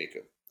work,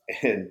 Jacob.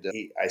 And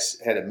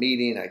had a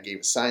meeting. I gave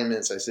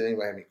assignments. I said,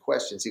 "Anybody have any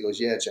questions?" He goes,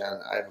 "Yeah, John,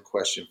 I have a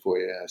question for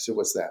you." And I said,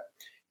 "What's that?"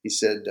 He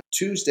said,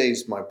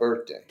 "Tuesday's my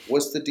birthday.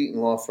 What's the Deaton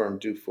Law Firm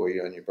do for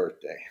you on your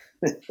birthday?"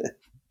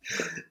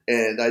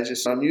 And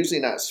I'm usually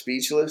not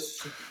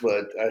speechless,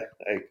 but I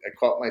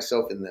caught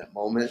myself in that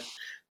moment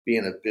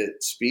being a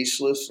bit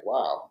speechless.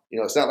 Wow.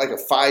 It's not like a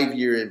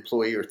 5-year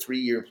employee or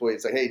 3-year employee.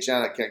 It's like, "Hey,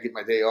 John, I can't get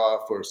my day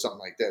off," or something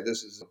like that.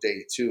 This is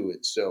day two.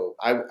 And so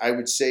I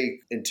would say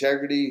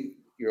integrity,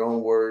 your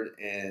own word,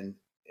 and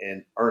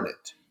earn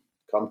it.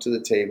 Come to the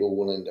table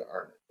willing to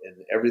earn it.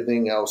 And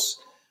everything else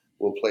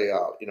will play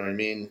out. You know what I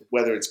mean?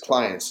 Whether it's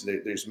clients,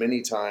 there's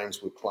many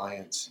times with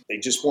clients, they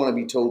just want to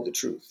be told the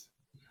truth.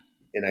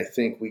 And I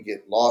think we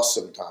get lost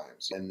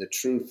sometimes. And the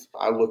truth,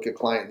 I look a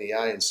client in the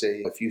eye and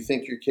say, if you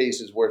think your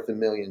case is worth $1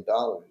 million,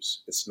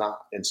 it's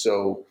not. And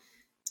so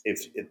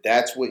if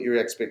that's what your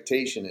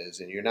expectation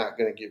is and you're not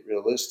going to get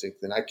realistic,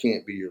 then I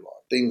can't be your law.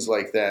 Things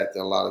like that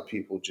a lot of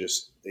people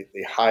just, they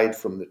hide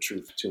from the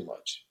truth too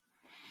much.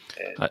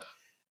 And,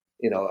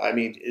 I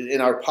mean,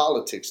 in our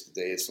politics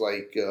today, it's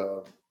like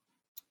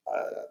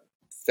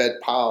Fed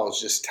Powell's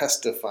just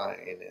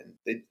testifying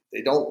and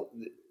they don't,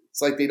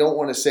 it's like they don't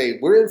want to say,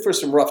 we're in for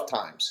some rough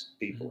times,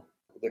 people.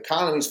 The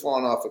economy's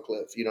falling off a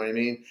cliff, you know what I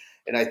mean?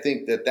 And I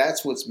think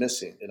that's what's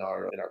missing in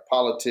our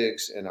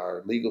politics and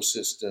our legal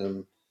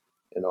system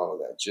and all of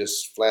that.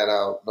 Just flat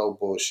out, no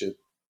bullshit.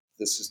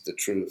 This is the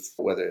truth.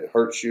 Whether it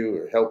hurts you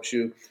or helps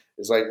you.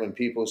 It's like when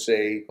people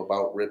say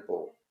about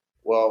Ripple,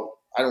 well,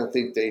 I don't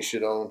think they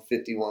should own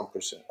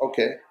 51%.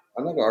 Okay,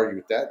 I'm not going to argue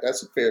with that.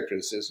 That's a fair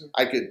criticism.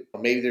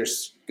 Maybe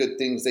there's good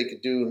things they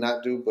could do,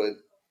 not do, but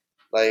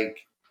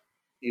like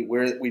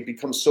where we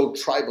become so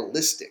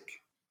tribalistic,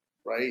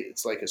 right?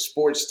 It's like a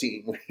sports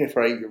team,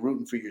 right? You're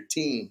rooting for your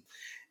team.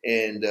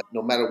 And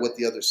no matter what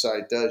the other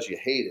side does, you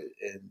hate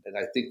it. And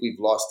I think we've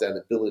lost that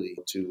ability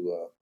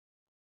to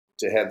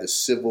have the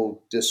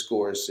civil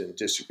discourse and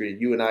disagree.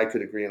 You and I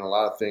could agree on a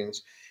lot of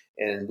things,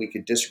 and we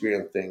could disagree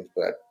on things,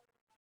 but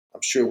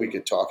I'm sure we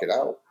could talk it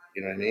out.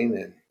 You know what I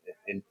mean?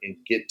 And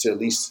get to at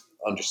least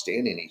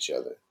understanding each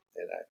other.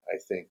 And I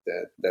think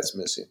that's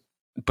missing.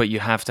 But you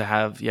have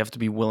to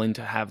be willing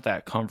to have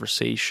that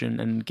conversation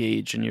and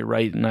engage. And you're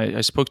right. And I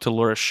spoke to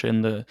Laura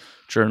Shin, the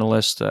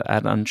journalist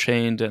at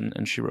Unchained,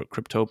 and she wrote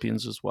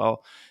Cryptopians as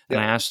well. And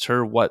I asked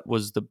her what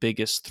was the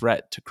biggest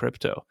threat to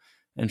crypto.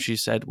 And she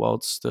said, well,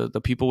 it's the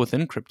people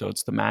within crypto.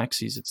 It's the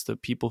maxis. It's the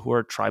people who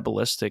are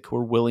tribalistic, who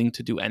are willing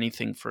to do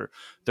anything for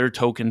their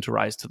token to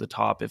rise to the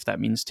top, if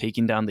that means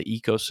taking down the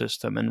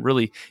ecosystem. And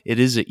really, it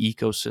is an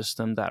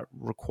ecosystem that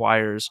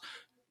requires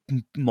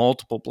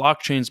multiple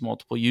blockchains,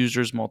 multiple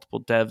users,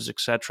 multiple devs,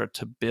 etc.,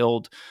 to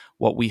build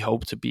what we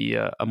hope to be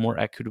a more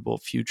equitable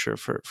future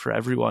for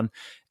everyone.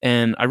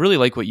 And I really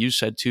like what you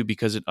said too,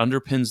 because it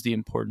underpins the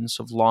importance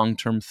of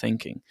long-term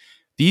thinking.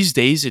 These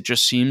days, it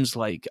just seems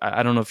like,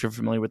 I don't know if you're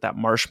familiar with that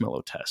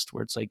marshmallow test,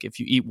 where it's like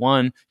if you eat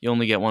one, you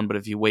only get one, but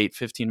if you wait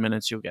 15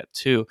 minutes, you'll get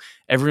two.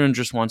 Everyone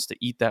just wants to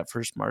eat that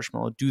first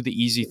marshmallow, do the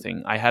easy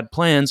thing. I had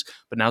plans,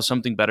 but now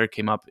something better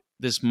came up.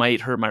 This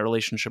might hurt my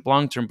relationship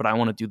long term, but I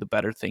want to do the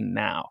better thing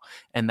now.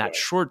 And that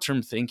short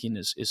term thinking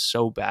is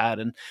so bad.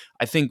 And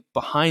I think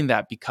behind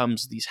that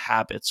becomes these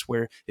habits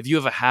where if you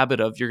have a habit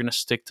of you're going to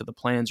stick to the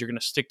plans, you're going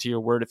to stick to your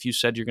word. If you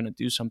said you're going to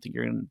do something,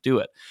 you're going to do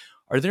it.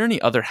 Are there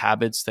any other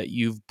habits that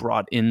you've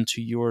brought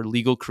into your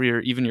legal career,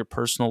 even your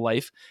personal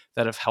life,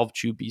 that have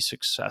helped you be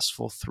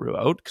successful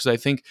throughout? Because I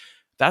think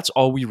that's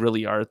all we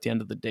really are at the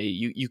end of the day.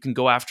 You can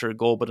go after a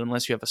goal, but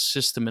unless you have a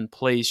system in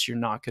place, you're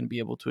not going to be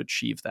able to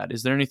achieve that.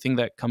 Is there anything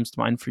that comes to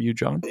mind for you,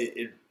 John?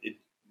 It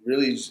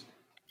really,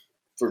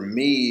 for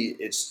me,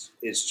 it's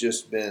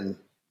just been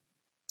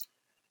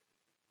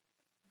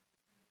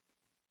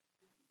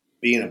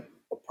being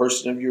a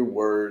person of your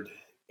word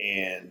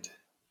and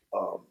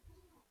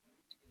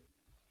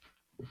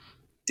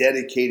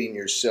dedicating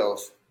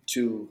yourself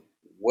to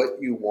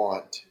what you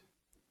want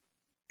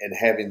and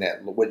having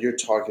that, what you're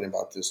talking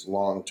about, this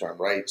long term,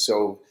 right?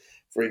 So,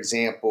 for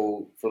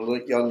example, for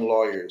young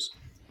lawyers,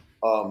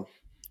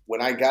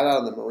 when I got out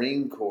of the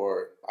Marine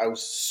Corps, I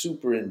was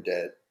super in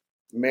debt,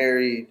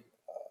 married,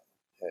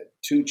 had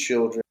 2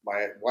 children.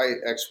 My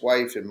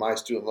ex-wife and my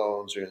student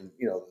loans are in,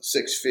 the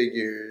 6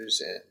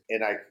 figures,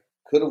 and I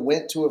could have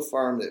went to a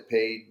firm that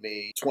paid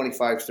me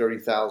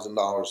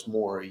 $25,000-$30,000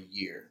 more a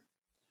year,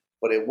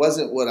 but it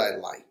wasn't what I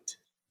liked.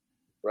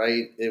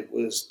 Right? It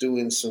was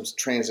doing some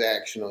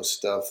transactional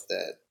stuff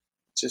that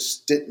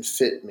just didn't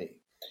fit me.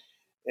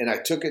 And I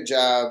took a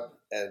job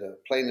at a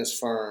plaintiff's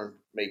firm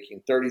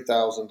making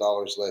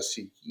 $30,000 less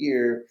a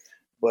year,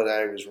 but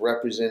I was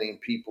representing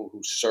people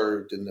who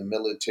served in the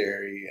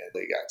military and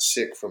they got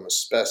sick from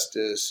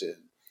asbestos. And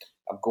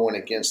I'm going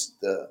against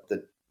the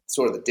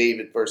sort of the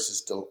David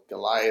versus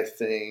Goliath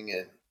thing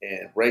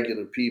and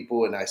regular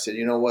people. And I said,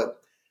 you know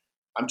what?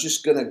 I'm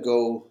just going to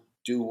go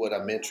do what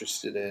I'm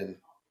interested in,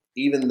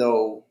 even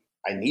though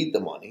I need the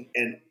money.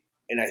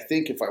 And I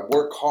think if I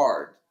work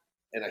hard,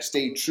 and I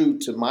stayed true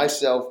to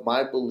myself,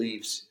 my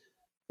beliefs,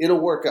 it'll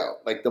work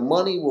out. Like the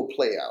money will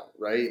play out,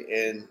 right?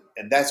 And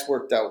that's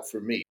worked out for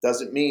me.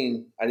 Doesn't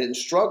mean I didn't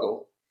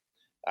struggle.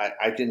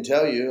 I can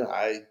tell you,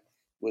 I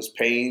was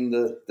paying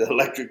the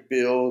electric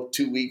bill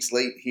 2 weeks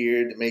late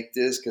here to make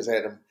this because I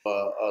had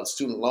a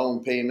student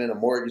loan payment, a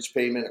mortgage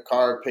payment, a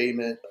car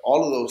payment,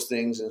 all of those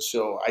things. And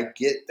so I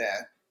get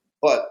that.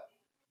 But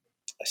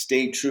I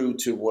stayed true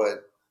to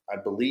what I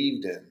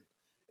believed in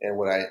and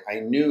what I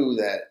knew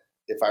that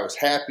if I was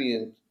happy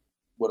in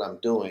what I'm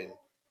doing,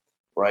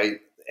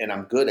 right, and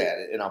I'm good at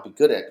it, and I'll be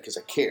good at it because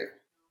I care.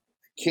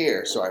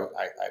 So I'm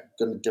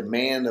going to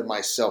demand of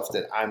myself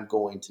that I'm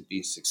going to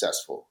be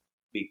successful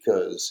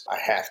because I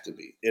have to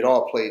be. It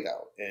all played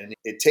out. And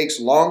it takes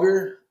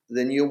longer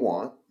than you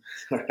want,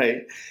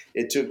 right?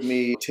 It took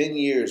me 10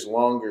 years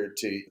longer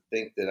to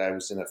think that I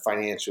was in a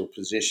financial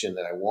position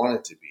that I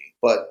wanted to be.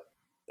 But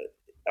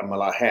I'm a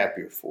lot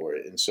happier for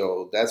it. And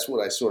so that's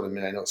what I sort of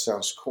mean. I know it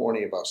sounds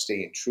corny about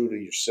staying true to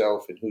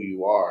yourself and who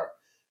you are,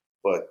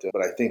 but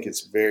I think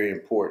it's very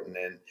important.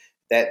 And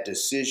that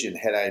decision,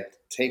 had I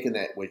taken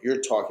that, what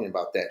you're talking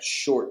about, that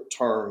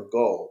short-term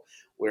goal,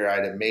 where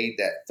I'd have made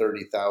that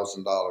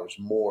 $30,000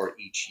 more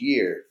each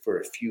year for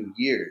a few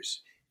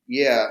years,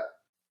 yeah,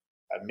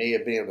 I may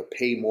have been able to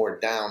pay more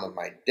down on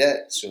my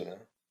debt sooner,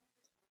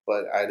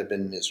 but I'd have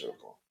been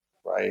miserable,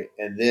 right?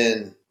 And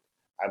then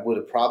I would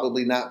have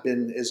probably not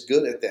been as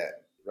good at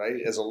that,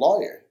 right, as a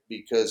lawyer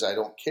because I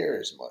don't care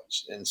as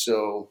much. And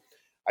so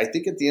I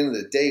think at the end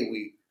of the day,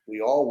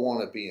 we all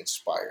want to be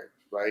inspired,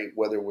 right?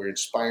 Whether we're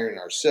inspiring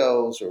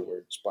ourselves or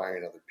we're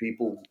inspiring other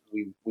people,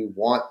 we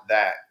want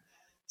that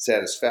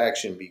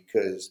satisfaction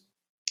because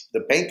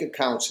the bank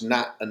account's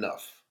not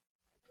enough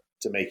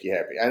to make you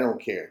happy. I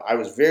don't care. I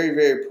was very,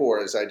 very poor,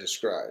 as I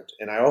described.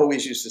 And I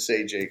always used to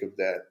say, Jacob,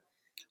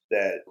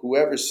 that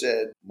whoever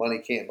said money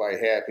can't buy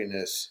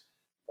happiness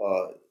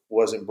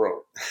wasn't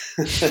broke,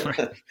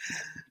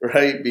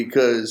 right?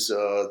 Because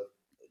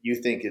you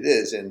think it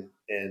is, and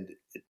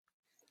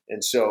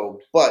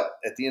so. But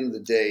at the end of the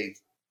day,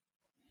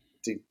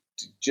 to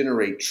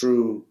generate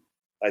true,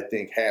 I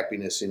think,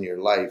 happiness in your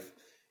life,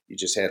 you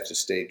just have to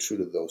stay true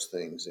to those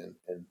things and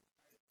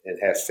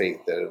have faith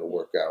that it'll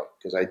work out.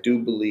 Because I do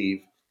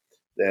believe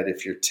that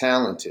if you're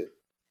talented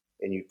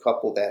and you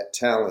couple that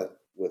talent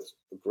with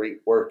a great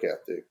work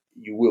ethic,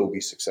 you will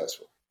be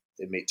successful.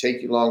 It may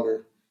take you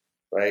longer,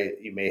 right?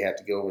 You may have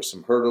to get over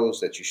some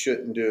hurdles that you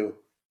shouldn't do,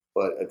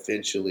 but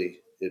eventually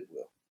it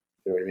will.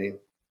 You know what I mean?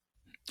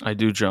 I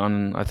do,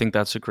 John. I think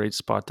that's a great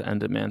spot to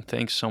end it, man.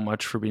 Thanks so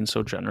much for being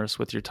so generous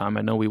with your time.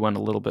 I know we went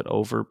a little bit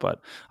over,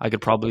 but I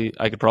could probably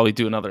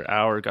do another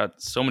hour.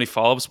 Got so many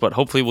follow-ups, but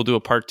hopefully we'll do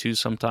a part 2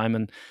 sometime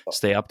and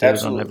stay updated on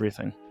Absolutely.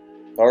 everything.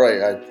 All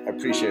right. I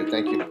appreciate it.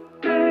 Thank you.